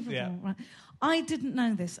unbelievable. Right? I didn't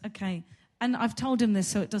know this, okay. And I've told him this,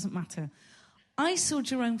 so it doesn't matter. I saw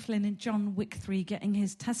Jerome Flynn in John Wick 3 getting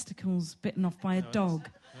his testicles bitten off by a dog.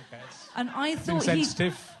 Okay. And I thought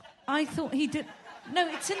I thought he did... No,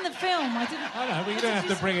 it's in the film. I didn't... I know, but you don't have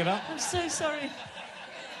to bring it up. I'm so sorry.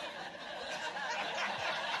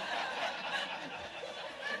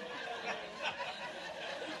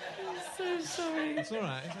 Sorry. It's all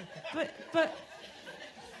right. It's okay. But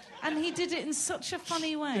and he did it in such a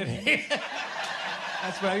funny way.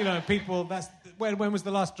 That's where people. That's when was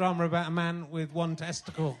the last drama about a man with one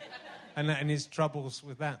testicle, and his troubles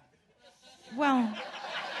with that? Well,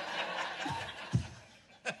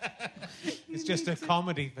 it's just a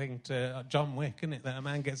comedy thing to John Wick, isn't it? That a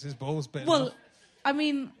man gets his balls bitten. Well, off. I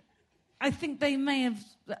mean, I think they may have,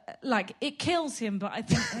 it kills him, but I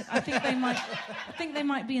think they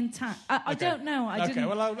might be intact. I don't know. I didn't. Okay,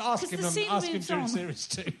 well, I'll ask him during series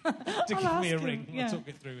 2 to give me a ring. Yeah. We'll talk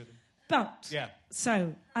it through with him. But, yeah.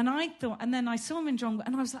 So, and I thought, and then I saw him in John Wick,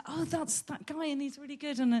 and I was like, oh, that's that guy, and he's really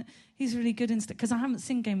good, and he's really good in stuff, because I haven't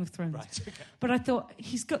seen Game of Thrones. Right, okay. But I thought,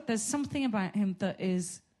 there's something about him that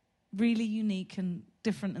is really unique and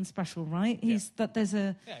different and special, right? That there's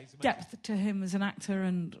a depth to him as an actor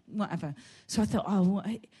and whatever. So I thought,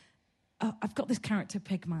 I've got this character,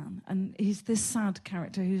 Pigman, and he's this sad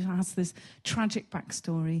character who has this tragic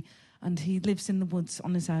backstory, and he lives in the woods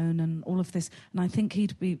on his own and all of this, and I think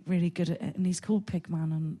he'd be really good at it, and he's called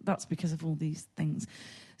Pigman, and that's because of all these things.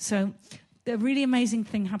 So a really amazing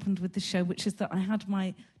thing happened with the show, which is that I had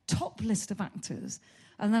my top list of actors,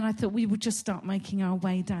 and then I thought we would just start making our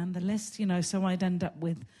way down the list, so I'd end up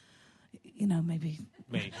with, maybe...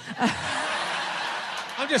 Me.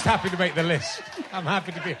 I'm just happy to make the list. I'm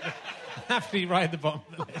happy to be right at the bottom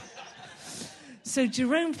of the list. So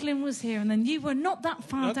Jerome Flynn was here, and then you were not that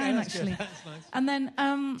far down, actually. Good. That's nice. And then,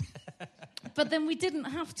 but then we didn't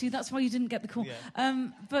have to. That's why you didn't get the call. Yeah.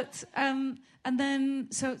 And then,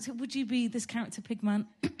 so would you be this character, Pigman?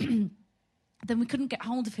 Then we couldn't get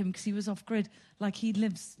hold of him because he was off grid. Like he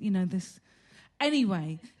lives, this.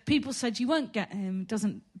 Anyway, people said you won't get him.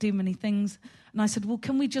 Doesn't do many things. And I said, well,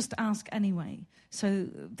 can we just ask anyway? So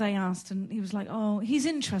they asked, and he was like, oh, he's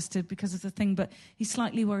interested because of the thing, but he's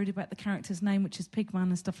slightly worried about the character's name, which is Pigman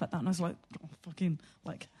and stuff like that. And I was like, oh, fucking,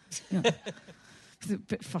 it's a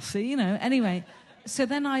bit fussy, Anyway, so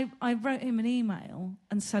then I wrote him an email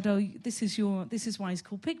and said, oh, this is why he's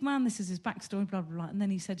called Pigman, this is his backstory, blah, blah, blah. And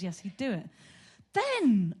then he said, yes, he'd do it.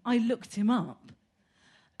 Then I looked him up,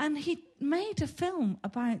 and he made a film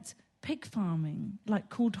about pig farming,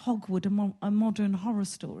 called Hogwood, a modern horror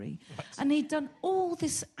story. Right. And he'd done all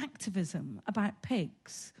this activism about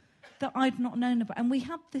pigs that I'd not known about. And we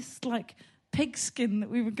had this, pig skin that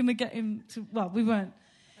we were going to get him to... Well, we weren't,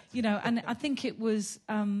 and I think it was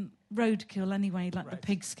roadkill anyway, right. The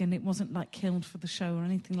pig skin. It wasn't, killed for the show or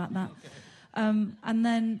anything like that. Okay. And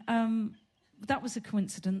then... that was a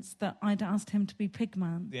coincidence that I'd asked him to be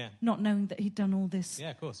Pigman, not knowing that he'd done all this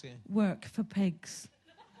work for pigs.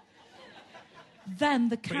 Then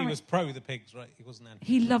the character... But he was pro the pigs, right? He wasn't anti.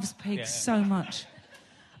 He loves pigs so much.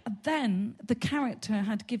 And then the character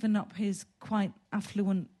had given up his quite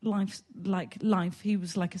affluent life. He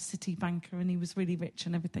was like a city banker, and he was really rich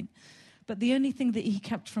and everything. But the only thing that he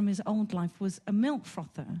kept from his old life was a milk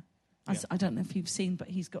frother. I don't know if you've seen, but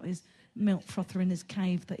he's got his milk frother in his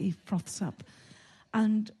cave that he froths up.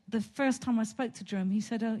 And the first time I spoke to Jerome, he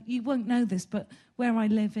said, "Oh, you won't know this, but where I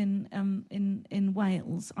live in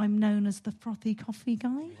Wales, I'm known as the frothy coffee guy."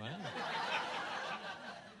 Wow.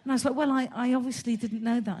 And I was like, "Well, I obviously didn't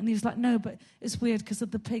know that." And he was like, "No, but it's weird because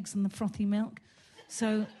of the pigs and the frothy milk."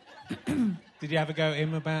 So... Did you ever go at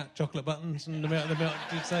him about chocolate buttons and the milk? Did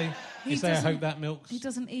you say, "I hope that milk's..." He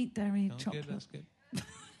doesn't eat dairy chocolate. Good, that's good.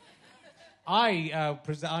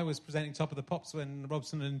 I was presenting Top of the Pops when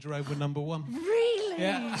Robson and Jerome were number one. Really?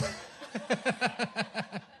 Yeah.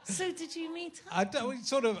 So did you meet up?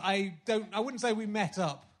 I wouldn't say we met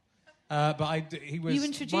up, but he was... You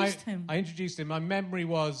introduced him? I introduced him. My memory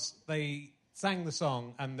was they sang the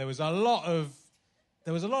song and there was a lot of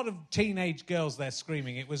teenage girls there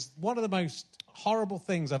screaming. It was one of the most horrible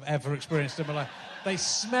things I've ever experienced in my life. They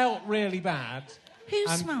smelt really bad. Who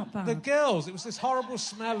smelt bad? The girls. It was this horrible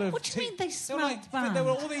smell of... What do you mean they smelt bad? There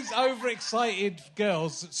were all these overexcited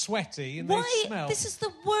girls, sweaty, and they smelled... This is the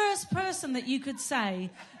worst person that you could say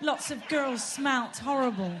lots of girls smelt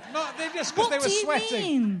horrible. No, just because they were sweating. What do you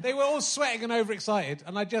mean? They were all sweating and overexcited,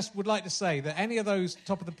 and I just would like to say that any of those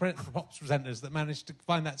Top of the Pops presenters that managed to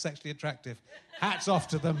find that sexually attractive, hats off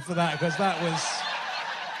to them for that, because that was...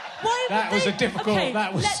 was a difficult... Okay,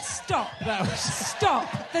 let's stop.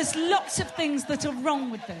 Stop. There's lots of things that are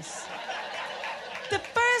wrong with this. The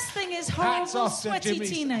first thing is horrible, sweaty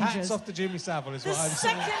teenagers. Hats off to Jimmy Savile is what I'm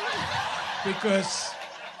saying. The second... Because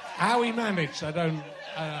how he managed, it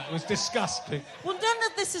was disgusting. Well, none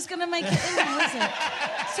of this is going to make it in there, is it?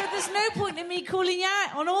 So there's no point in me calling you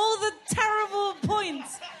out on all the terrible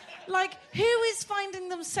points. Like, who is finding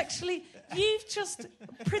them sexually... You've just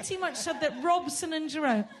pretty much said that Robson and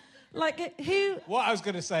Jerome... Like, who... What I was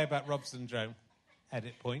going to say about Robson and Jerome,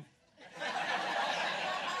 edit point.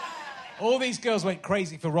 All these girls went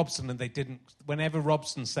crazy for Robson and they didn't... Whenever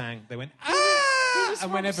Robson sang, they went, "Ah!" Who was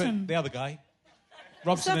and whenever... Robson? The other guy.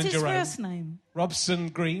 Robson and Jerome. Is that his first name? Robson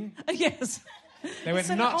Green. Yes. They went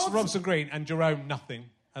nuts for Robson Green and Jerome nothing.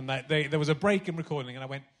 And there was a break in recording and I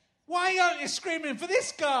went, "Why aren't you screaming for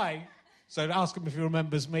this guy?" So I'd ask him if he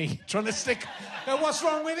remembers me trying to stick... What's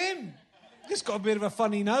wrong with him? He's got a bit of a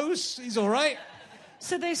funny nose. He's all right.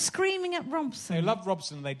 So they're screaming at Robson. They loved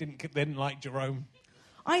Robson. They didn't like Jerome.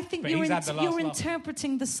 I think you're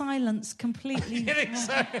interpreting the silence completely. You think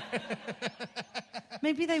so?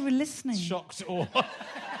 Maybe they were listening. Shocked or...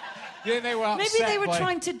 Yeah, they were upset. Maybe they were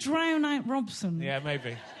trying to drown out Robson. Yeah,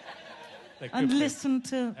 maybe. And listen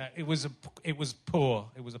to... It was poor.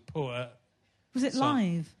 It was a poor... Was it song.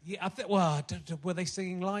 live? Yeah, were they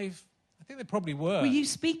singing live? I think they probably were. Were you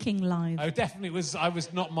speaking live? I definitely was. I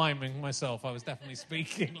was not miming myself. I was definitely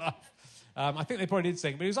speaking live. I think they probably did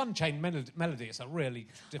sing, but it was Unchained Melody. It's a really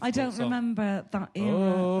difficult I don't song. remember that era.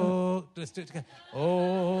 Oh, let's do it together.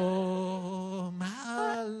 Oh,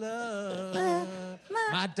 my love,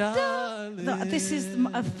 my darling. This is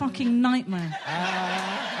a fucking nightmare. I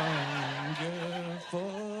hunger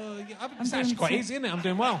for you. It's actually quite easy, isn't it? I'm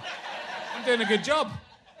doing well. I'm doing a good job.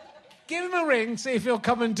 Give him a ring, see if he'll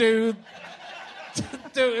come and do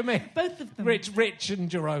it with me. Both of them. Rich and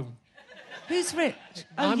Jerome. Who's Rich?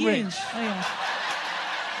 I'm you. Rich. Oh, yeah.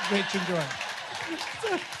 Rich and Jerome.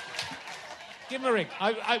 Give him a ring.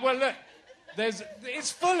 Well, look,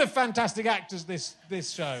 it's full of fantastic actors, this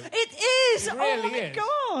show. It is! It really oh, my is.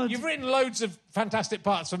 God! You've written loads of fantastic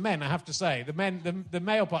parts for men, I have to say. The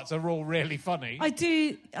male parts are all really funny. I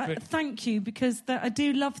do. Thank you, because I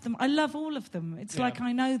do love them. I love all of them. It's like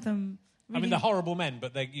I know them. Really. I mean, they're horrible men,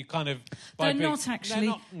 but you kind of... They're not,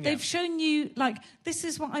 actually. They've shown you, this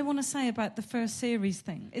is what I want to say about the first series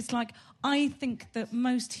thing. It's like, I think that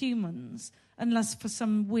most humans, unless for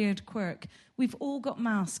some weird quirk, we've all got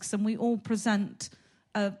masks and we all present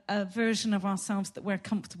a version of ourselves that we're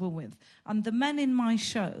comfortable with. And the men in my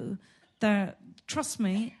show, trust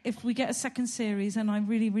me, if we get a second series, and I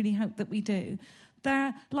really, really hope that we do...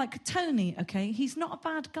 They're like Tony, okay? He's not a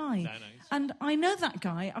bad guy. No, and I know that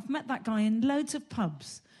guy. I've met that guy in loads of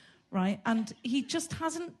pubs, right? And he just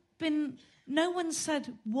hasn't been... No one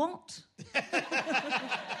said, what?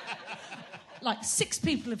 Like 6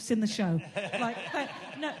 people have seen the show.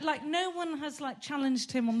 No one has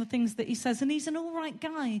challenged him on the things that he says. And he's an all right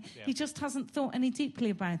guy. Yeah. He just hasn't thought any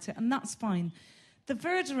deeply about it. And that's fine. The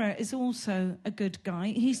Verderer is also a good guy.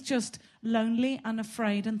 He's just lonely and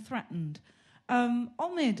afraid and threatened.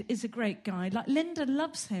 Omid is a great guy. Linda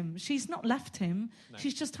loves him. She's not left him. No.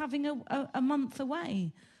 She's just having a month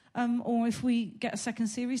away. Or if we get a second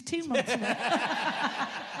series, 2 months away.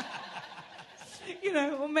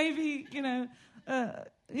 Or maybe,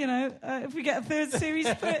 if we get a third series,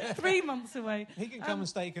 3 months away. He can come and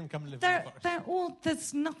stay. He can come and live in the forest.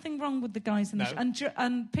 There's nothing wrong with the guys in the show.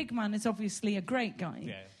 And Pigman is obviously a great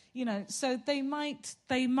guy. Yeah. So they might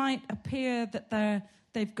appear that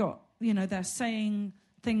they've got, they're saying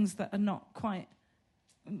things that are not quite,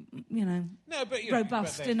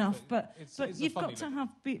 robust enough. But you've got to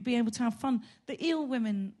be able to have fun. The eel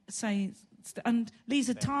women say, and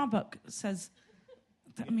Lisa Tarbuck says.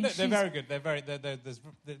 They're very good.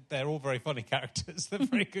 They're all very funny characters. They're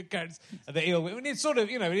very good characters. And the eel women. It's sort of,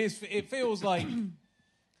 it feels like.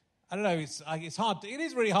 I don't know. It's hard. It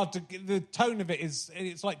is really hard to. The tone of it is.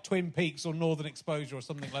 It's like Twin Peaks or Northern Exposure or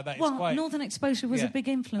something like that. Well, Northern Exposure was a big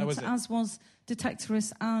influence, as was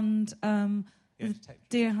Detectorist and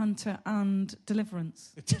Deer Hunter and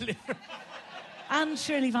Deliverance. And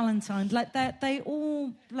Shirley Valentine. Like they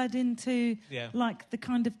all bled into like the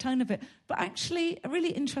kind of tone of it. But actually, a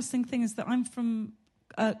really interesting thing is that I'm from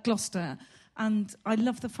Gloucester. And I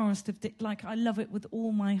love the Forest of Dick. Like, I love it with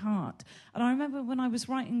all my heart. And I remember when I was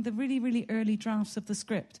writing the really, really early drafts of the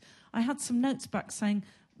script, I had some notes back saying,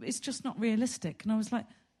 it's just not realistic. And I was like,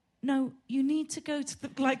 no, you need to go to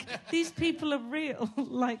the... Like, these people are real.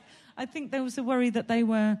 Like, I think there was a worry that they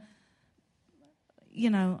were...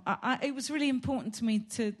 it was really important to me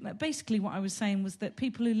to... Basically, what I was saying was that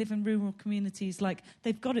people who live in rural communities, like,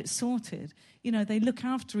 they've got it sorted. They look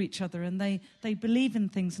after each other and they believe in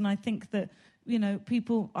things. And I think that,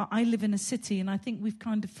 people... I live in a city and I think we've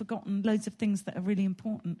kind of forgotten loads of things that are really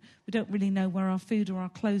important. We don't really know where our food or our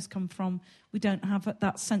clothes come from. We don't have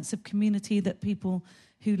that sense of community that people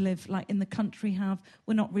who live, like, in the country have.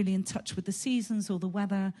 We're not really in touch with the seasons or the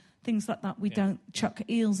weather... Things like that. We don't chuck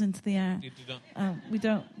eels into the air. We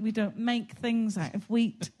don't make things out of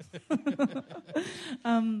wheat.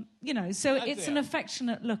 So it's an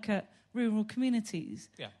affectionate look at rural communities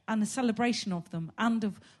and a celebration of them and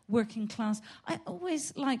of working class. I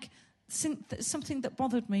always something that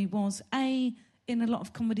bothered me was in a lot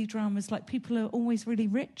of comedy dramas, like people are always really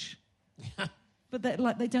rich, but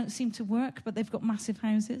they don't seem to work, but they've got massive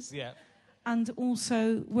houses. Yeah. And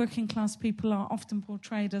also, working class people are often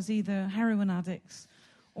portrayed as either heroin addicts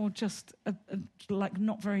or just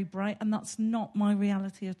not very bright, and that's not my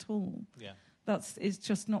reality at all. Yeah, it's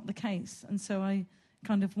just not the case, and so I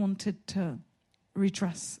kind of wanted to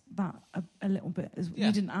redress that a little bit.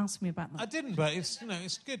 You didn't ask me about that. I didn't, but it's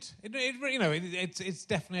it's good. It's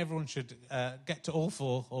definitely everyone should get to All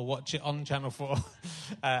 4 or watch it on Channel 4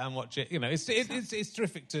 and watch it. It's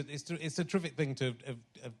terrific it's a terrific thing to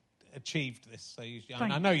have achieved this. So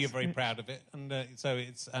I know you're very proud of it, and so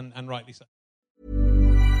it's and rightly so.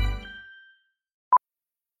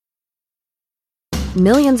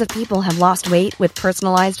 Millions of people have lost weight with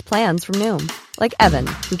personalized plans from Noom. Like Evan,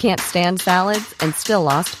 who can't stand salads and still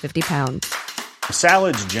lost 50 pounds.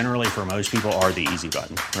 Salads generally for most people are the easy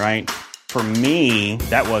button, right? For me,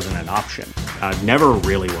 that wasn't an option. I never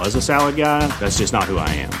really was a salad guy. That's just not who I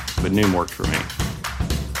am. But Noom worked for me.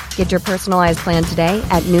 Get your personalized plan today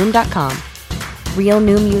at Noom.com. Real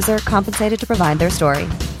Noom user compensated to provide their story.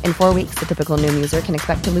 In 4 weeks, the typical Noom user can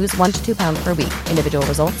expect to lose 1 to 2 pounds per week. Individual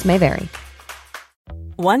results may vary.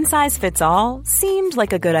 One size fits all seemed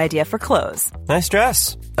like a good idea for clothes. Nice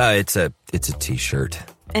dress. It's a T-shirt.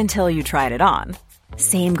 Until you tried it on.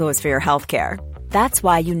 Same goes for your healthcare. That's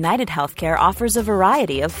why United Healthcare offers a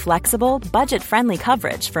variety of flexible, budget-friendly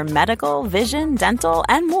coverage for medical, vision, dental,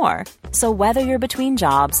 and more. So whether you're between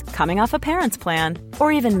jobs, coming off a parent's plan,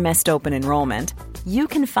 or even missed open enrollment, you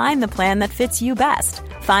can find the plan that fits you best.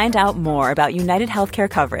 Find out more about United Healthcare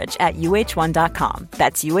coverage at UH1.com.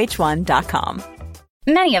 That's UH1.com.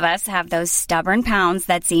 Many of us have those stubborn pounds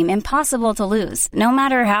that seem impossible to lose, no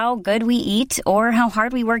matter how good we eat or how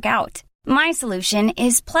hard we work out. My solution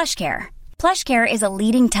is PlushCare. PlushCare is a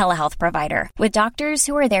leading telehealth provider with doctors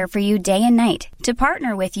who are there for you day and night to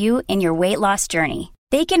partner with you in your weight loss journey.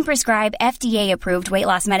 They can prescribe FDA-approved weight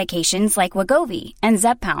loss medications like Wegovy and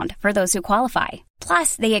Zepbound for those who qualify.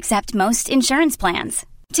 Plus, they accept most insurance plans.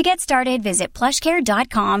 To get started, visit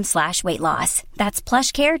plushcare.com/weightloss. That's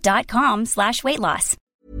plushcare.com/weightloss.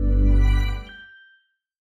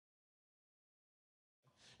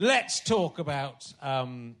 Let's talk about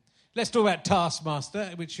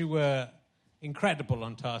Taskmaster, which you were incredible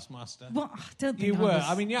on Taskmaster. Well, I don't think you were.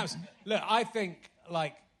 I mean, look, I think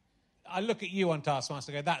I look at you on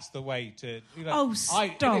Taskmaster. And go, that's the way to.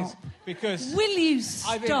 Stop! Because will you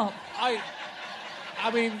stop? I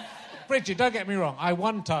mean. Bridget, don't get me wrong. I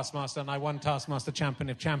won Taskmaster and I won Taskmaster Champion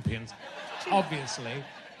of Champions, obviously.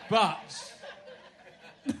 But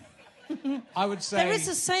I would say... There is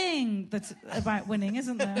a saying that's about winning,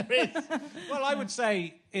 isn't there? There is. Well, I would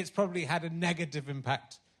say it's probably had a negative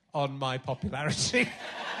impact on my popularity.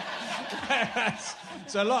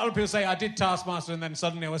 So a lot of people say, I did Taskmaster and then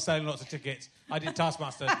suddenly I was selling lots of tickets. I did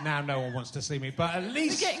Taskmaster, now no one wants to see me. But at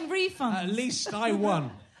least... You're getting refunds. At least I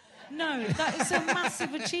won. No, that is a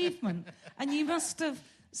massive achievement. And you must have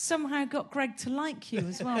somehow got Greg to like you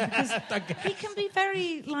as well, because he can be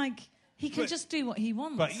very, he can just do what he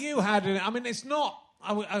wants. But you had... it's not...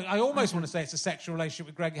 I almost want to say it's a sexual relationship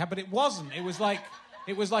with Greg, but it wasn't. It was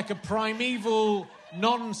like a primeval...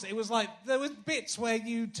 It was like there were bits where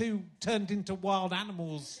you two turned into wild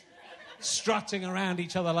animals, strutting around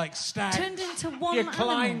each other like stags. Turned into one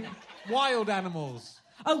animal. Wild animals.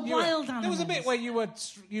 Oh, wild animals. There was a bit where you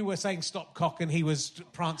were saying stop cock and he was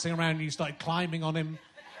prancing around and you started climbing on him,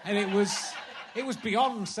 and it was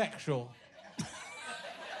beyond sexual.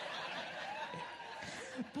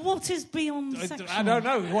 What is beyond sexual? I don't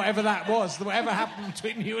know. Whatever that was, whatever happened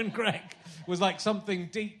between you and Greg was like something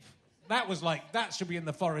deep. That should be in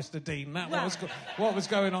the Forest of Dean. What was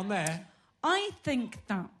going on there? I think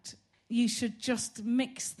that you should just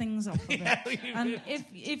mix things up a bit. And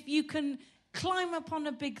if you can climb up on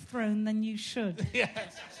a big throne, then you should. Yes.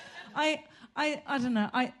 I don't know.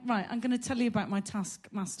 Right, I'm going to tell you about my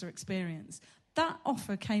Taskmaster experience. That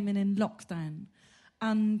offer came in lockdown.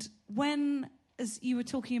 And as you were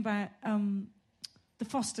talking about the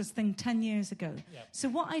Fosters thing 10 years ago. Yep. So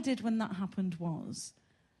what I did when that happened was...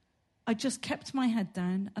 I just kept my head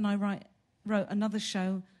down and I wrote another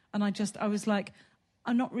show, and I was like,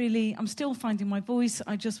 I'm still finding my voice.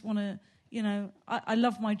 I just want to, I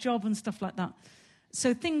love my job and stuff like that.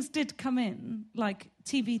 So things did come in, like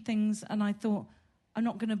TV things, and I thought, I'm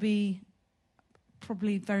not going to be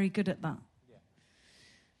probably very good at that. Yeah.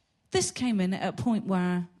 This came in at a point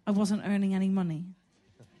where I wasn't earning any money.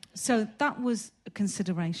 So that was a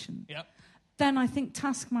consideration. Yep. Then I think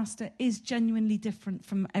Taskmaster is genuinely different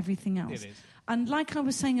from everything else. It is. And like I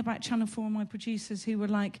was saying about Channel 4 and my producers who were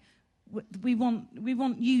like, we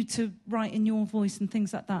want you to write in your voice and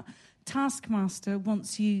things like that. Taskmaster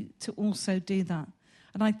wants you to also do that.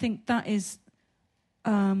 And I think that is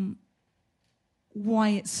why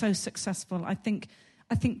it's so successful. I think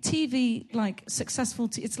TV,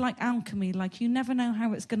 successful, it's like alchemy. You never know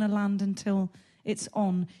how it's going to land until... it's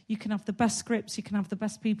on. You can have the best scripts, you can have the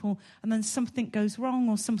best people, and then something goes wrong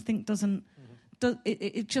or something doesn't...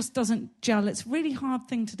 It just doesn't gel. It's a really hard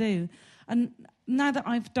thing to do. And now that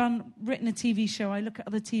I've written a TV show, I look at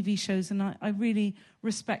other TV shows and I really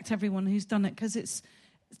respect everyone who's done it, because it's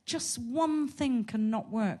just one thing can not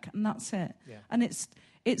work and that's it. Yeah. And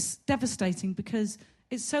it's devastating because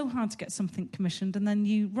it's so hard to get something commissioned, and then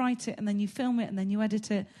you write it and then you film it and then you edit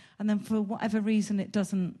it, and then for whatever reason it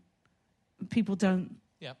doesn't... people don't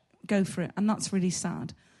go for it, and that's really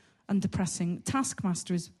sad and depressing.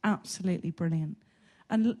 Taskmaster is absolutely brilliant,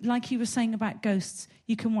 and like you were saying about Ghosts,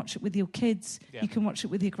 you can watch it with your kids, you can watch it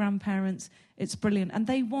with your grandparents. It's brilliant, and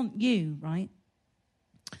they want you, right?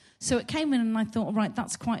 So it came in and I thought, all right,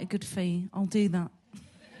 that's quite a good fee, I'll do that.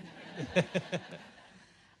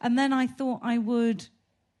 And then I thought I would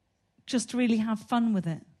just really have fun with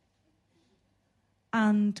it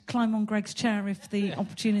and climb on Greg's chair if the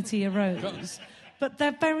opportunity arose. But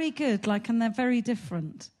they're very good, and they're very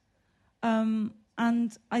different. And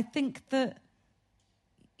I think that,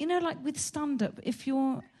 with stand-up,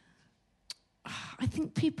 I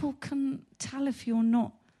think people can tell if you're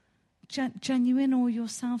not genuine or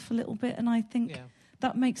yourself a little bit, and I think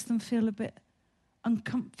that makes them feel a bit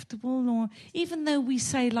uncomfortable. Or even though we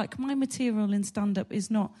say, my material in stand-up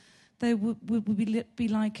is not, there would be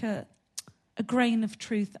like a grain of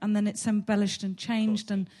truth, and then it's embellished and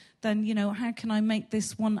changed, and then, how can I make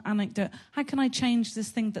this one anecdote? How can I change this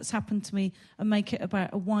thing that's happened to me and make it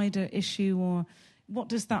about a wider issue, or what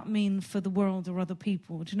does that mean for the world or other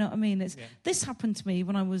people? Do you know what I mean? This happened to me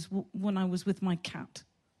when I was with my cat,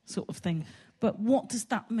 sort of thing. But what does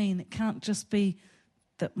that mean? It can't just be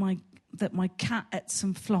that my cat ate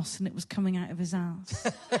some floss and it was coming out of his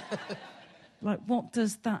ass. What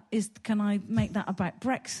does that... can I make that about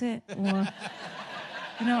Brexit? Or...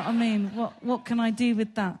 you know what I mean? What can I do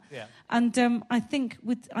with that? Yeah. And I think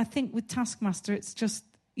with Taskmaster, it's just,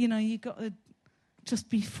 you got to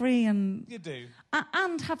just be free and... You do.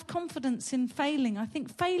 And have confidence in failing. I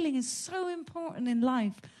think failing is so important in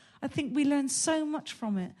life. I think we learn so much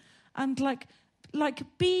from it. And,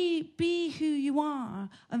 be who you are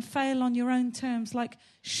and fail on your own terms.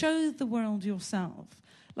 Show the world yourself.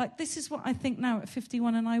 Like, this is what I think now at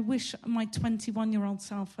 51, and I wish my 21-year-old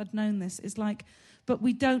self had known this, is like, but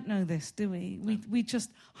we don't know this, do we? We just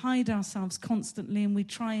hide ourselves constantly, and we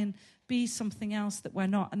try and be something else that we're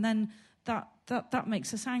not, and then that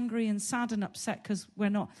makes us angry and sad and upset because we're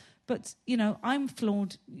not. But, you know, I'm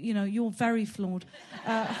flawed. You know, you're very flawed.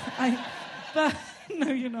 But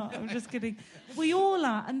no, you're not. I'm just kidding. We all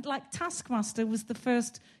are. And, like, Taskmaster was the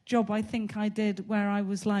first job I think I did where I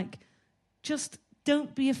was like, just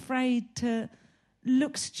don't be afraid to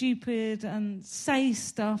look stupid and say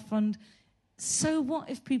stuff. And so what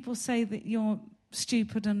if people say that you're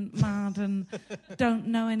stupid and mad and don't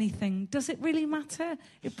know anything? Does it really matter?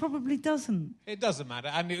 It probably doesn't. It doesn't matter.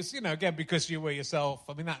 And it was, you know, again, because you were yourself.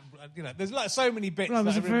 I mean, that, you know, there's like so many bits. Well, I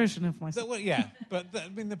was a version of myself. Well, yeah, but I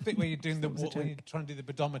mean, the bit where you're doing the walk, when you're trying to do the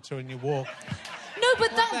pedometer in your walk. No,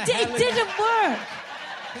 but it didn't work.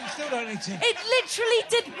 But you still don't need to. It literally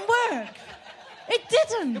didn't work. It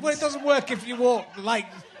didn't. Well, it doesn't work if you walk like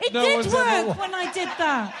it no did one's work ever walked. when I did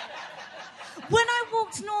that. When I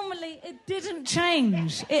walked normally, it didn't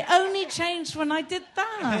change. It only changed when I did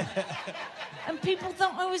that. And people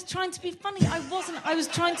thought I was trying to be funny. I wasn't. I was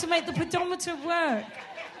trying to make the pedometer work.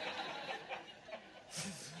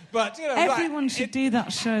 But, you know, everyone should do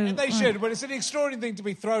that show. They should, but it's an extraordinary thing to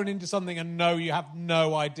be thrown into something and know you have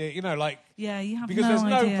no idea. You know, like... Yeah, you have because no idea.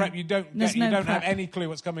 Because there's no prep. You don't have any clue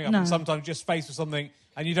what's coming up. No. And sometimes you're just faced with something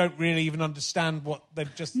and you don't really even understand what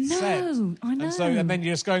they've just said. No, I know. And then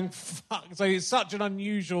you're just going, fuck. So it's such an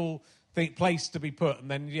unusual place to be put.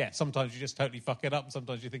 And then, yeah, sometimes you just totally fuck it up and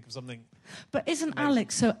sometimes you think of something... But isn't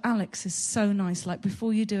Alex... So Alex is so nice. Like,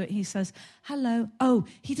 before you do it, he says, hello. Oh,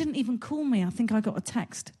 he didn't even call me. I think I got a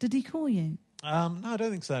text. Did he call you? No, I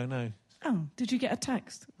don't think so, no. Oh, did you get a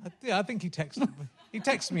text? Yeah, I think he texted me. He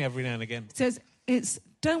texts me every now and again. It says,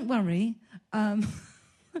 don't worry,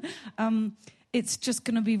 it's just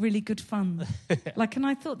going to be really good fun. Like, and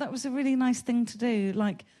I thought that was a really nice thing to do.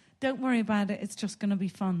 Like, don't worry about it, it's just going to be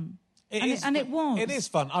fun. It was. It is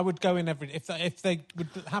fun. I would go in every... If they would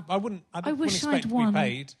have... I wouldn't expect to be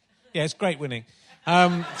paid. Yeah, it's great winning.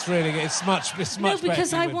 It's really... It's much better. No,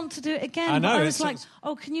 because I want to do it again. I know. But I was like,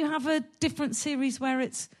 can you have a different series where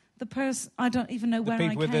it's the person... I don't even know where I came.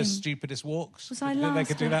 The people with the stupidest walks. Was I last? They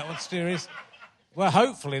could do that one series. Well,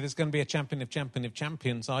 hopefully there's going to be a champion of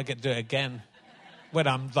champions, so I get to do it again when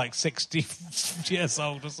I'm like 60 years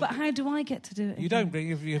old or something. But how do I get to do it again? You don't.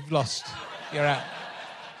 You've lost. You're out.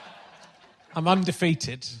 I'm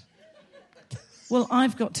undefeated. Well,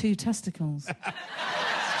 I've got 2 testicles. So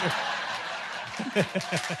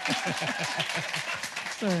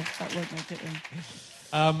that won't make it in.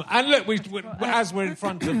 And look, as we're in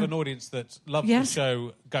front of an audience that loves the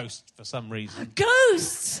show Ghost for some reason.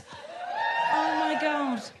 Ghosts! Oh, my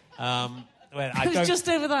God. Well, I was just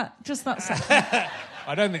over that, just that second.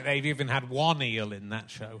 I don't think they've even had one eel in that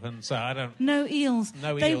show, and so I don't... No eels.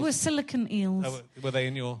 No eels. They were silicone eels. Oh, were they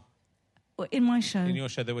in your... In my show. In your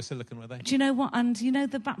show, they were silicone, were they? Do you know what? And you know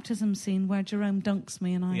the baptism scene where Jerome dunks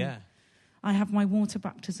me and I have my water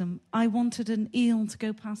baptism. I wanted an eel to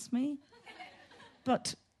go past me,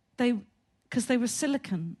 but because they were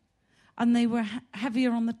silicone, and they were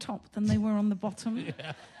heavier on the top than they were on the bottom.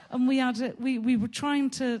 Yeah. And we were trying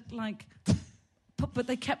to but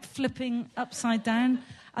they kept flipping upside down,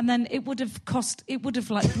 and then it would have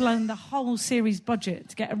blown the whole series budget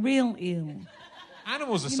to get a real eel.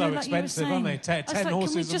 Animals are so expensive, aren't they? 10 horses and 1 eel.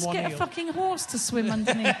 Can we just get a fucking horse to swim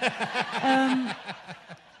underneath?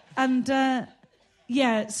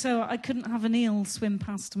 So I couldn't have an eel swim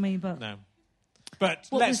past me, but... No. But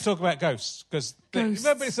let's talk about Ghosts, because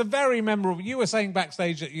remember, it's a very memorable... You were saying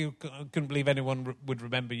backstage that you couldn't believe anyone would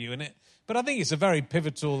remember you in it, but I think it's a very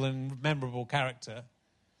pivotal and memorable character.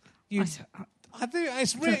 I think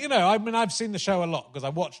it's really... You know, I mean, I've seen the show a lot, because I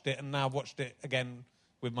watched it, and now I've watched it again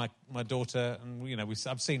with my daughter, and, you know,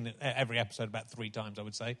 I've seen it every episode about 3 times, I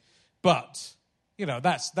would say. But... You know,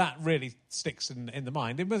 that really sticks in the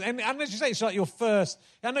mind. It was, and as you say, it's like your first...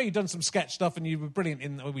 I know you've done some sketch stuff and you were brilliant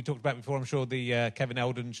in what we talked about before, I'm sure, the Kevin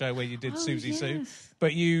Eldon show where you did Susie Sue.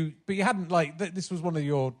 But you hadn't, like... This was one of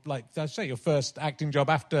your, like, I'd say your first acting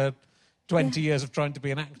job after 20 years of trying to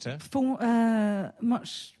be an actor. For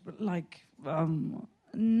much, like,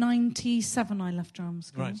 97 I left drama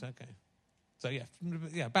school. Right, okay. So, yeah,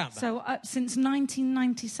 about that. So, since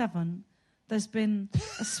 1997... There's been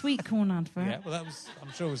a sweet corn advert. Yeah, well,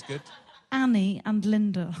 I'm sure it was good. Annie and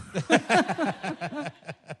Linda.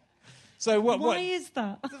 So Why is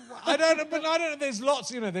that? I don't know. There's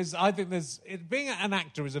lots, you know. Being an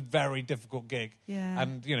actor is a very difficult gig. Yeah.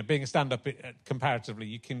 And, you know, being a stand-up, comparatively,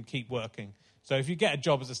 you can keep working. So if you get a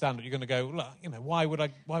job as a stand-up, you're going to go, look, why would I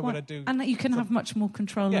do... And you can have much more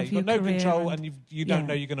control of your career. You've got no control and you don't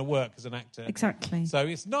know you're going to work as an actor. Exactly. So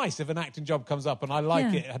it's nice if an acting job comes up, and I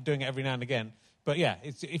like it, doing it every now and again. But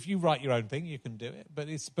if you write your own thing, you can do it. But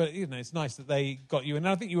it's nice that they got you, and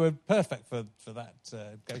I think you were perfect for that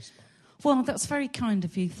ghost part. Well, that's very kind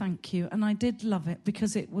of you, thank you. And I did love it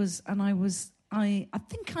because it was, and I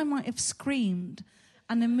think I might have screamed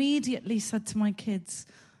and immediately said to my kids,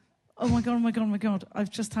 oh my God, I've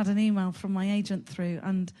just had an email from my agent through,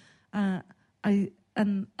 and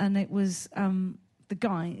it was the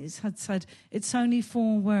guys had said, it's only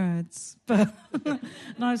 4 words. But and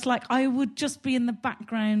I was like, I would just be in the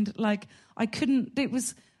background, like I couldn't, it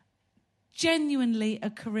was genuinely a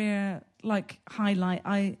career highlight.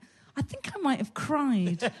 I think I might have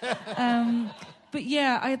cried. But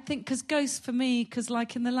I think because Ghosts for me, because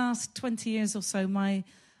in the last 20 years or so, my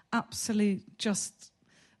absolute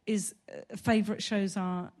favourite shows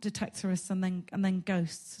are Detectorists and then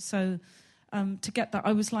Ghosts. So to get that,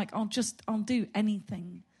 I was like, I'll do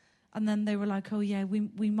anything. And then they were like, oh yeah,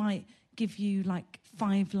 we might give you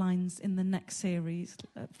 5 lines in the next series,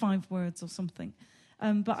 5 words or something.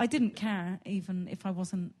 But I didn't care even if I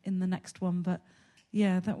wasn't in the next one. But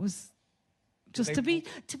yeah, that was just to be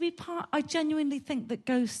part. I genuinely think that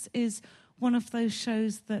Ghosts is one of those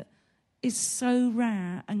shows that is so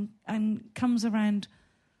rare and comes around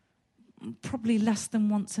probably less than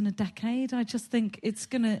once in a decade. I just think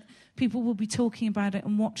people will be talking about it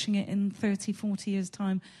and watching it in 30, 40 years'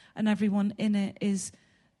 time, and everyone in it is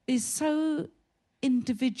so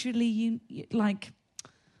individually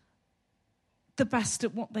the best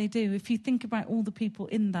at what they do. If you think about all the people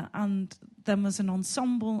in that and them as an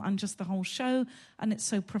ensemble and just the whole show, and it's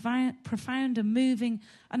so profound and moving,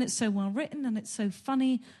 and it's so well written, and it's so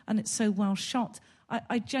funny, and it's so well shot.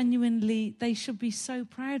 I genuinely, they should be so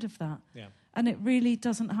proud of that. Yeah. And it really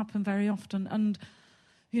doesn't happen very often. And,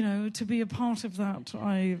 to be a part of that,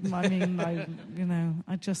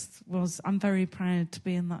 I'm very proud to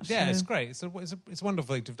be in that show. Yeah, it's great. It's a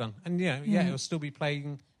wonderful thing to have done. And it'll still be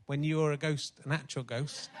playing when you're a ghost, an actual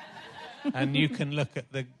ghost, and you can look at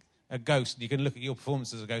a ghost, and you can look at your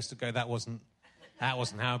performance as a ghost and go, that wasn't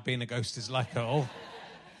how being a ghost is like at all.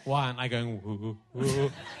 Why aren't I going, woo,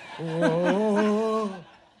 woo, woo,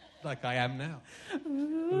 like I am now?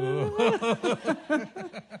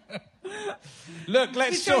 Look,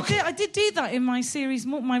 let's talk. I did do that in my series,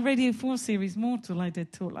 my Radio 4 series, Mortal. I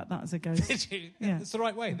did talk like that as a ghost. Did you? Yeah. It's the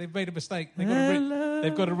right way. They've made a mistake.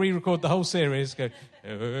 They've got to re-record the whole series. Go.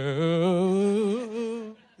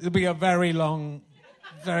 It'll be a very long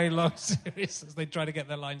series as they try to get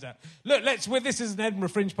their lines out. Look, this is an Edinburgh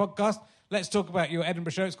Fringe podcast. Let's talk about your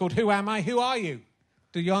Edinburgh show. It's called Who Am I? Who Are You?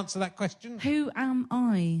 Do you answer that question? Who am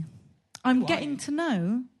I? I'm getting to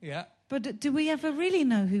know. Yeah. But do we ever really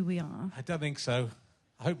know who we are? I don't think so.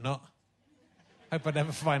 I hope not. I hope I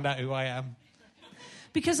never find out who I am.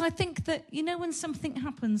 Because I think that, when something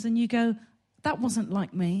happens and you go, that wasn't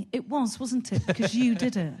like me. It was, wasn't it? Because you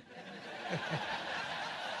did it.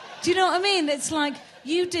 Do you know what I mean? It's like,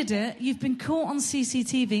 you did it, you've been caught on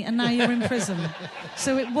CCTV, and now you're in prison.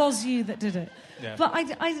 So it was you that did it. Yeah. But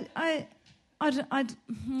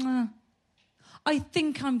I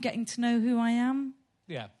think I'm getting to know who I am.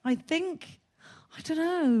 Yeah. I don't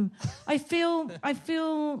know. I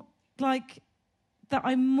feel like that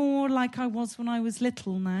I'm more like I was when I was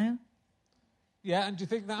little now. Yeah, and do you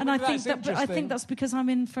think that? And I think that's because I'm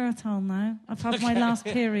infertile now. I've had my last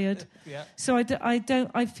period. Yeah. So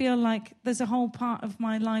I feel like there's a whole part of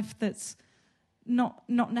my life that's not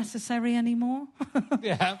necessary anymore.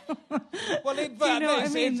 Yeah. Well, it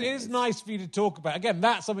is nice for you to talk about. Again,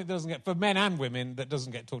 that's something that doesn't get, for men and women, that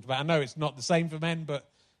doesn't get talked about. I know it's not the same for men, but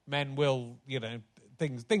men will,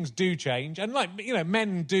 things do change. And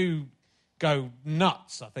men do go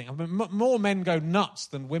nuts, I think. I mean, more men go nuts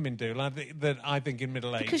than women do, I think in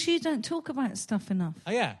middle age. Because you don't talk about stuff enough.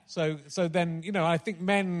 Oh, yeah. So then, I think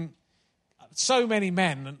so many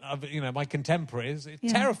men, my contemporaries, it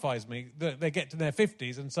terrifies me that they get to their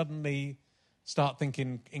 50s and suddenly start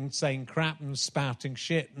thinking insane crap and spouting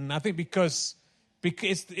shit. And I think because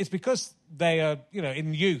they are,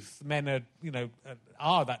 in youth, men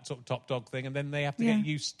are that sort of top dog thing, and then they have to get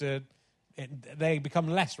used to it. They become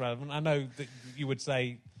less relevant. I know that you would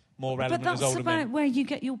say more relevant as older men. But that's about where you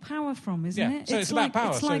get your power from, isn't it? So it's about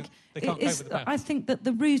power. They can't cope with the power. I think that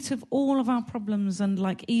the root of all of our problems and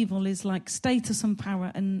evil is status and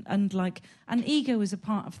power, and ego is a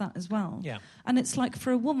part of that as well. Yeah. And it's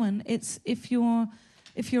for a woman, it's if you're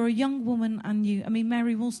a young woman and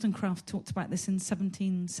Mary Wollstonecraft talked about this in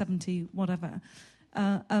 1770 whatever.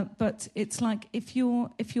 But it's like if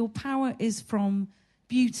your power is from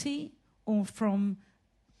beauty or from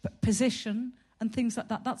position and things like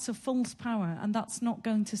that, that's a false power, and that's not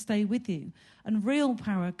going to stay with you. And real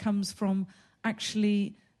power comes from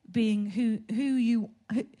actually being who you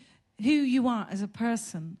are as a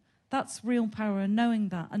person. That's real power, and knowing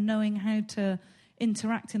that, and knowing how to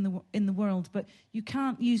interact in the world. But you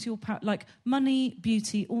can't use your power, like money,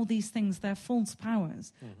 beauty, all these things. They're false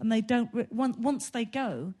powers, and they don't. Once they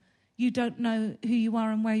go, you don't know who you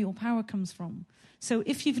are and where your power comes from. So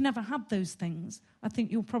if you've never had those things, I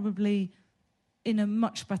think you're probably in a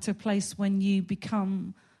much better place when you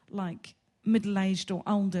become like middle-aged or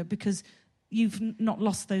older, because you've not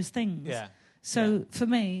lost those things. Yeah. So for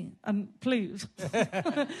me, please,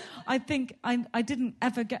 I think I didn't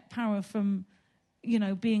ever get power from,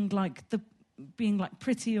 being like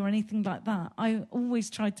pretty or anything like that. I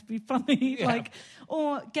always tried to be funny,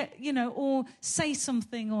 or or say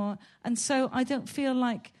something, and so I don't feel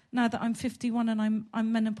like now that I'm 51 and I'm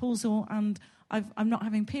menopausal and I'm not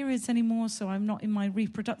having periods anymore, so I'm not in my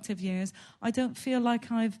reproductive years. I don't feel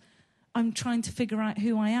like I'm trying to figure out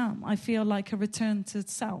who I am. I feel like a return to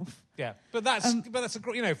self. Yeah, but that's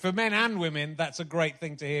a for men and women, that's a great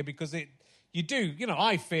thing to hear, because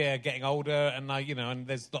I fear getting older, and and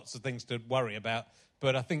there's lots of things to worry about.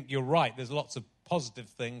 But I think you're right. There's lots of positive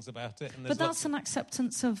things about it. But that's an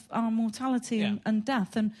acceptance of our mortality and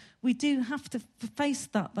death, and we do have to face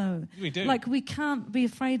that, though. We do. Like, we can't be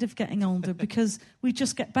afraid of getting older because we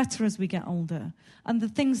just get better as we get older. And the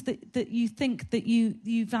things that you think that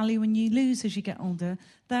you value and you lose as you get older,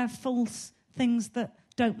 they're false things that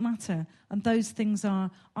don't matter. And those things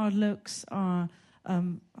are our looks, our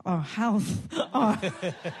health,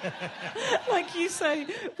 like you say,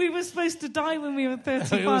 we were supposed to die when we were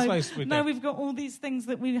 35. Now we've got all these things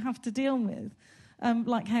that we have to deal with,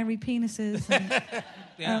 like hairy penises.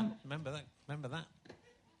 And, remember that.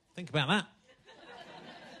 Think about that.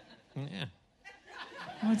 Yeah.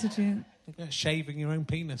 Why did you? Think about shaving your own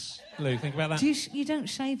penis, Lou. Think about that. You don't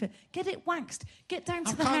shave it. Get it waxed. Get down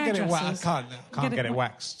to the hairdressers. I can't get it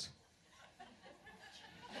waxed.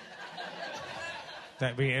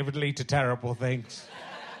 It would lead to terrible things.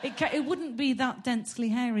 It wouldn't be that densely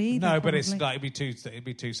hairy either. No, probably. but it'd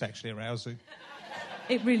be too sexually arousing.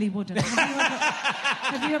 It really wouldn't.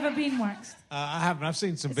 Have you ever been waxed? I haven't. I've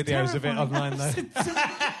seen some videos of it online, though.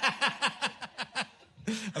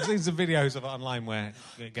 I've seen some videos of it online where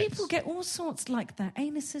it gets... People get all sorts, like their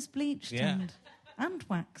anuses bleached and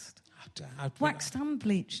waxed. Waxed and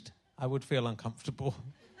bleached. I would feel uncomfortable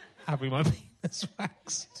having my penis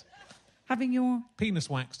waxed. Having your... penis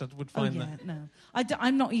waxed, I would find that. No.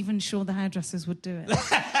 I'm not even sure the hairdressers would do it.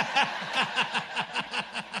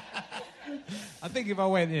 I think if I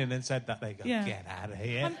went in and said that, they'd go, get out of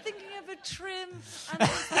here. I'm thinking of a trim and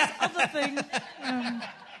this other thing.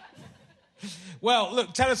 Well,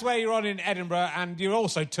 look, tell us where you're on in Edinburgh, and you're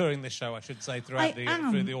also touring this show, I should say, through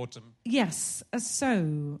the autumn. Yes, so...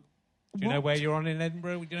 Do you know where you're on in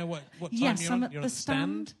Edinburgh? Do you know what time you're on? Yes, I'm at the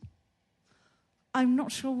stand. I'm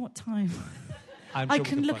not sure what time. I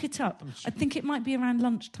can look it up. I think it might be around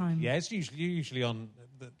lunchtime. Yeah, it's usually on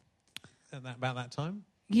about that time.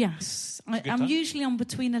 Yes, I'm usually on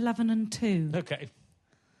between 11 and 2. Okay.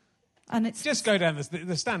 And it's just go down.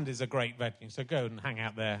 The stand is a great venue, so go and hang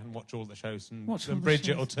out there and watch all the shows. And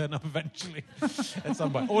Bridget will turn up eventually at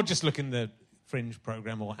some point, or just look in the Fringe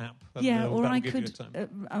program or app. Yeah, or I could.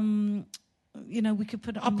 We could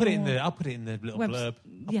put it. I'll put it in the little blurb.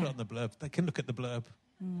 I'll put it on the blurb. They can look at the blurb.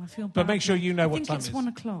 I feel bad. But make sure you know what time it is. I think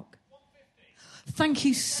it's 1:00. Thank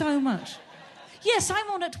you so much. Yes,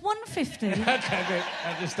 I'm on at 1:50. Okay, good.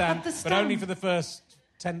 At the stand, but only for the first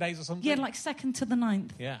 10 days or something? Yeah, like 2nd to the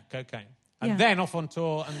 9th. Yeah, okay. And then off on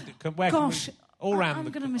tour, and all round. I'm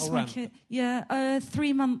going to miss my kid. Yeah,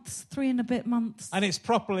 3 months, 3 and a bit months. And it's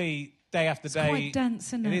properly day after day. It's quite dense,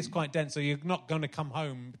 isn't it? It is quite dense, so you're not going to come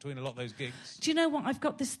home between a lot of those gigs. Do you know what? I've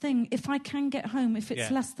got this thing. If I can get home, if it's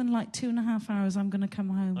less than like 2.5 hours, I'm going to come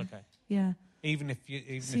home. Okay. Yeah. Even if the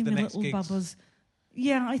next little gigs... Bubbers.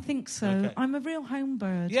 Yeah, I think so. Okay. I'm a real home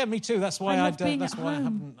bird. Yeah, me too. That's why I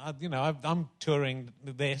haven't. I'm touring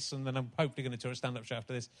this, and then I'm hopefully going to tour a stand-up show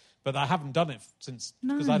after this. But I haven't done it since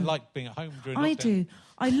because I like being at home during lockdown. I do.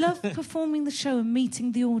 I love performing the show and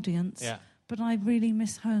meeting the audience. Yeah. But I really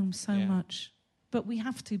miss home so much. But we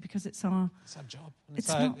have to because it's our job. And it's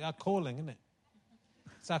our calling, isn't it?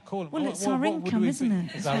 It's our calling. Well, it's our income, isn't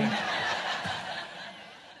it? It's our income.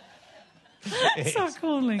 It's our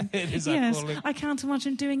calling. It is our calling. I can't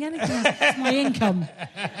imagine doing anything else. It's my income.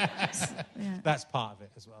 That's part of it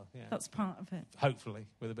as well. Yeah. That's part of it. Hopefully,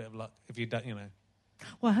 with a bit of luck. If you don't,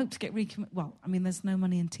 Well, I hope to get Well, I mean, there's no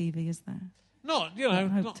money in TV, is there? Not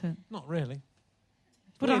really.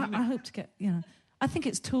 But I hope to get, I think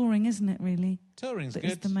it's touring, isn't it, really? Touring's that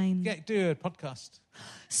good. Is the main... Do a podcast.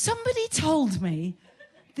 Somebody told me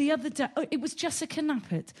the other day, it was Jessica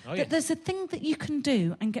Knappett, that there's a thing that you can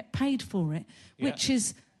do and get paid for it, which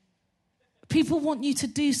is people want you to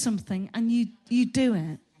do something and you do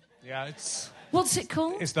it. Yeah, it's... What's it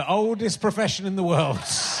called? It's the oldest profession in the world.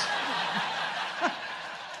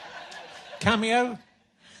 Cameo?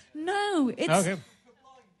 No, it's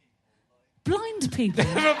blind people.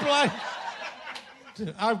 Blind.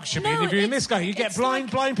 I should be interviewing this guy. You get blind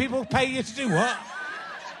people pay you to do what?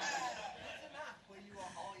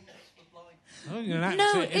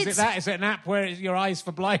 Is it an app where it's your eyes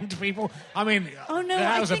for blind people? I mean,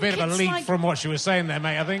 that was a bit of a leap from what she was saying there,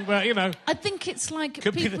 mate, I think, but, I think it's like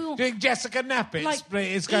people... Jessica Knappett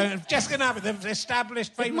Jessica Knappett, the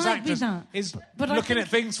established famous actress, is looking at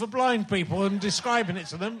things for blind people and describing it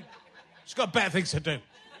to them. She's got better things to do.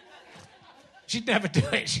 She'd never do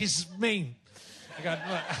it. She's mean.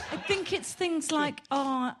 I think it's things like,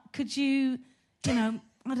 could you, I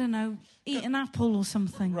don't know, eat an apple or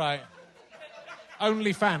something. Right.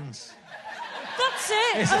 OnlyFans. That's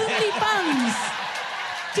it. OnlyFans.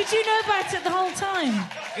 Did you know about it the whole time?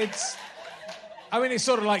 It's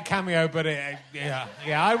sort of like Cameo, but I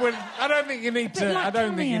don't think you need to. Like I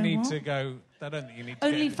don't think you Cameo, need what? to go. I don't think you need to.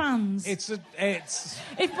 OnlyFans. It's.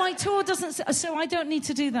 If my tour doesn't, so I don't need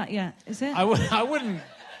to do that yet, is it? I wouldn't.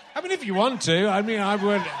 I mean, if you want to, I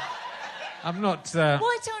would. I'm not.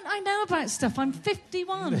 Why don't I know about stuff? I'm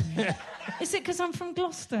 51. Is it because I'm from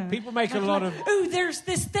Gloucester? People make a lot of... Oh, there's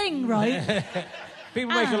this thing, right?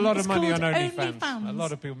 People make a lot of money on OnlyFans. OnlyFans. A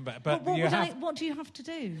lot of people... But what do you have to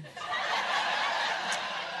do?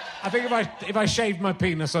 I think if I shaved my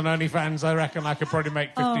penis on OnlyFans, I reckon I could probably make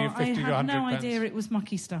 50 to 100 I had no pence. idea it was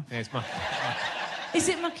mucky stuff. Yeah, it's mucky. Is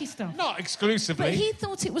it mucky stuff? Not exclusively. But he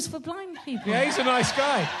thought it was for blind people. Yeah, he's a nice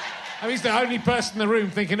guy. He's the only person in the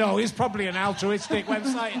room thinking, he's probably an altruistic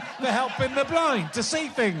website for helping the blind to see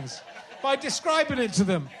things by describing it to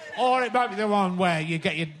them. Or it might be the one where you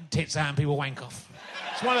get your tits out and people wank off.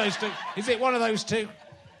 It's one of those two. Is it one of those two?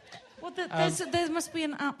 Well, there must be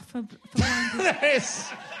an app for blind people.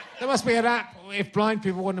 There must be an app if blind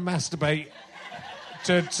people want to masturbate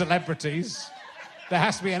to celebrities. There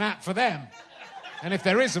has to be an app for them. And if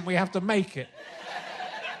there isn't, we have to make it.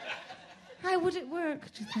 How would it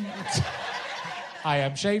work, do you think? I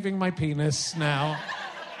am shaving my penis now.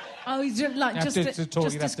 Oh, just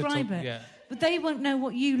describe it. Yeah. But they won't know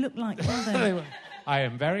what you look like, will they? I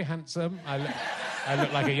am very handsome. I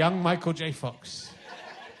look like a young Michael J. Fox.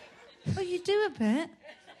 Oh, you do a bit.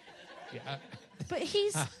 Yeah. But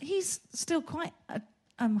he's still quite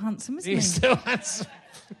handsome, isn't he? He's still handsome.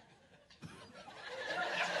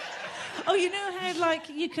 Oh, you know how,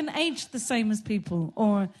 you can age the same as people,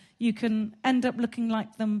 or you can end up looking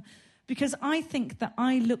like them, because I think that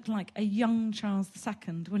I look like a young Charles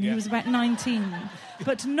II when he was about 19,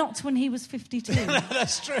 but not when he was 52.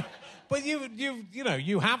 That's true. But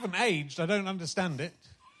you haven't aged. I don't understand it.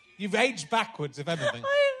 You've aged backwards, if anything.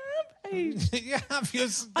 I have aged. You have.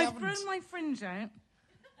 I've grown my fringe out.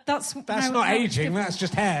 That's not aging. That's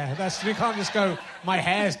just hair. You can't just go, my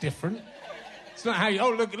hair's different. It's not how you... Oh,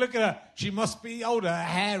 look at her. She must be older. Her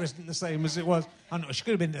hair isn't the same as it was. Oh, no, she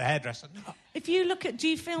could have been to the hairdresser. No. If you look at... Do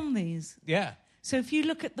you film these? Yeah. So if you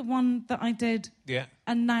look at the one that I did... Yeah.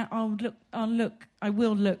 And now I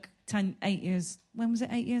will look 8 years... When was it,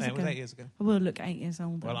 8 years ago? It was 8 years ago. I will look 8 years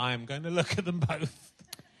older. Well, I am going to look at them both.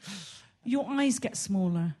 Your eyes get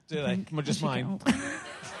smaller. Do they? Well, just mine.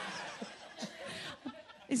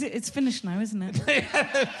 It's finished now, isn't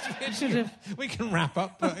it? We can wrap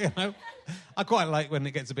up, but, I quite like when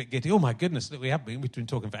it gets a bit giddy. Oh, my goodness, we've been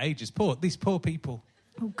talking for ages. These poor people.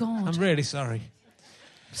 Oh, God. I'm really sorry.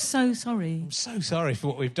 So sorry. I'm so sorry for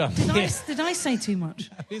what we've done. Did I say too much?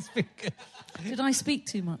 It's been good. Did I speak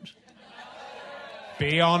too much?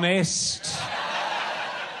 Be honest.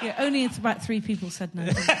 Yeah, only if about 3 people said no.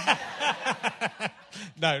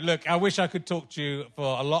 No, look, I wish I could talk to you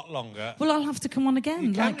for a lot longer. Well, I'll have to come on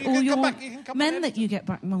again, all your men that you get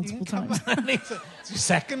back multiple times. It's your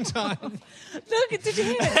second time. Look, did you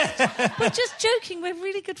hear it? We're just joking. We're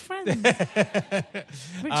really good friends.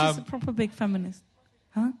 Richard's a proper big feminist.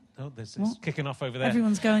 Huh? Oh, this is kicking off over there.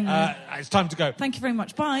 Everyone's going there. It's time to go. Thank you very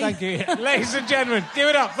much. Bye. Thank you. Ladies and gentlemen, give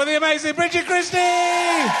it up for the amazing Bridget Christie!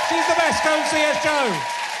 She's the best. Go and see her show.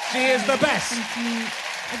 She is the best. Thank you.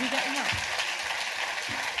 Are we getting up?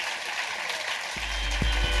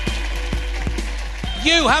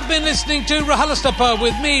 You have been listening to RHLSTP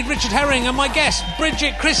with me, Richard Herring, and my guest,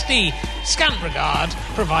 Bridget Christie. Scant regard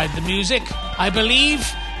provide the music, I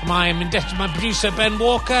believe. I'm indebted to my producer, Ben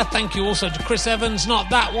Walker. Thank you also to Chris Evans, not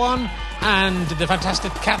that one, and the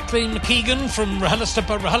fantastic Kathleen McKeegan from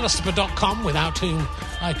RHLSTP, without whom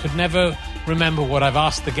I could never remember what I've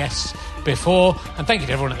asked the guests before. And thank you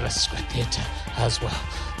to everyone at the Leicester Square Theatre as well.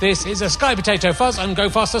 This is a Sky Potato Fuzz and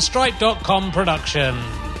GoFasterStripe.com production.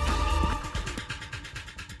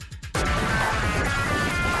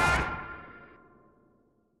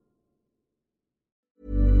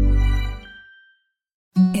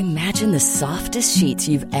 Imagine the softest sheets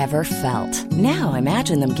you've ever felt. Now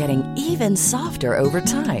imagine them getting even softer over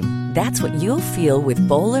time. That's what you'll feel with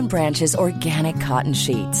Boll & Branch's organic cotton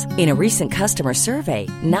sheets. In a recent customer survey,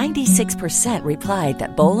 96% replied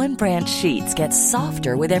that Boll & Branch sheets get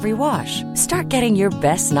softer with every wash. Start getting your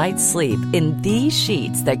best night's sleep in these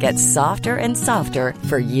sheets that get softer and softer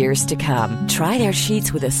for years to come. Try their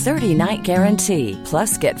sheets with a 30-night guarantee.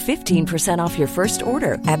 Plus, get 15% off your first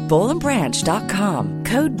order at bollandbranch.com.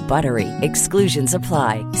 Code BUTTERY. Exclusions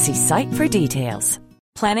apply. See site for details.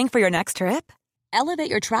 Planning for your next trip?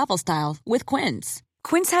 Elevate your travel style with Quince.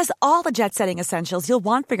 Quince has all the jet-setting essentials you'll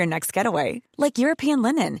want for your next getaway, like European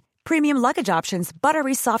linen, premium luggage options,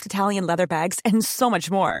 buttery soft Italian leather bags, and so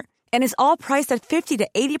much more. And is all priced at 50 to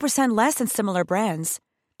 80% less than similar brands.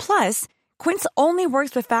 Plus, Quince only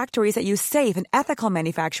works with factories that use safe and ethical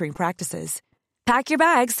manufacturing practices. Pack your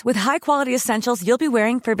bags with high-quality essentials you'll be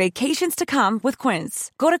wearing for vacations to come with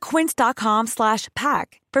Quince. Go to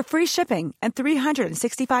quince.com/pack for free shipping and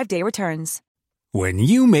 365-day returns. When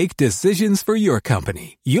you make decisions for your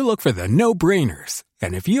company, you look for the no-brainers.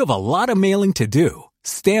 And if you have a lot of mailing to do,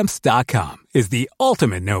 Stamps.com is the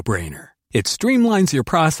ultimate no-brainer. It streamlines your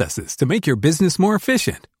processes to make your business more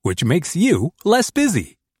efficient, which makes you less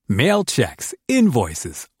busy. Mail checks,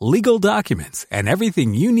 invoices, legal documents, and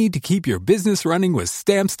everything you need to keep your business running with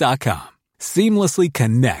Stamps.com. Seamlessly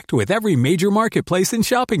connect with every major marketplace and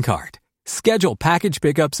shopping cart. Schedule package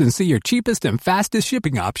pickups and see your cheapest and fastest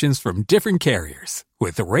shipping options from different carriers.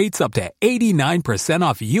 With rates up to 89%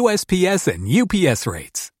 off USPS and UPS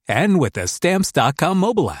rates. And with the Stamps.com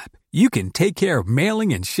mobile app, you can take care of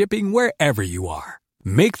mailing and shipping wherever you are.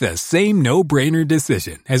 Make the same no-brainer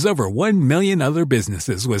decision as over 1 million other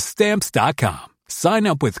businesses with Stamps.com. Sign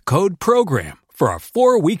up with code PROGRAM for a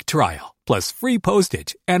 4-week trial, plus free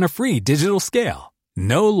postage and a free digital scale.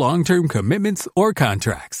 No long-term commitments or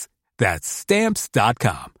contracts. That's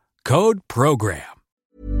Stamps.com. Code PROGRAM.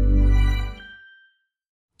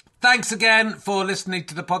 Thanks again for listening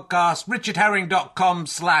to the podcast.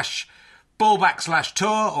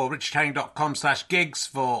 richardherring.com/ballback/tour or richardherring.com/gigs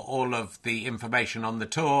for all of the information on the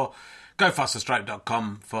tour.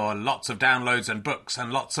 GoFasterStripe.com for lots of downloads and books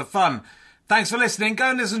and lots of fun. Thanks for listening. Go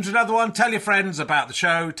and listen to another one. Tell your friends about the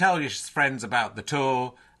show. Tell your friends about the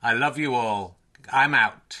tour. I love you all. I'm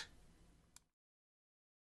out.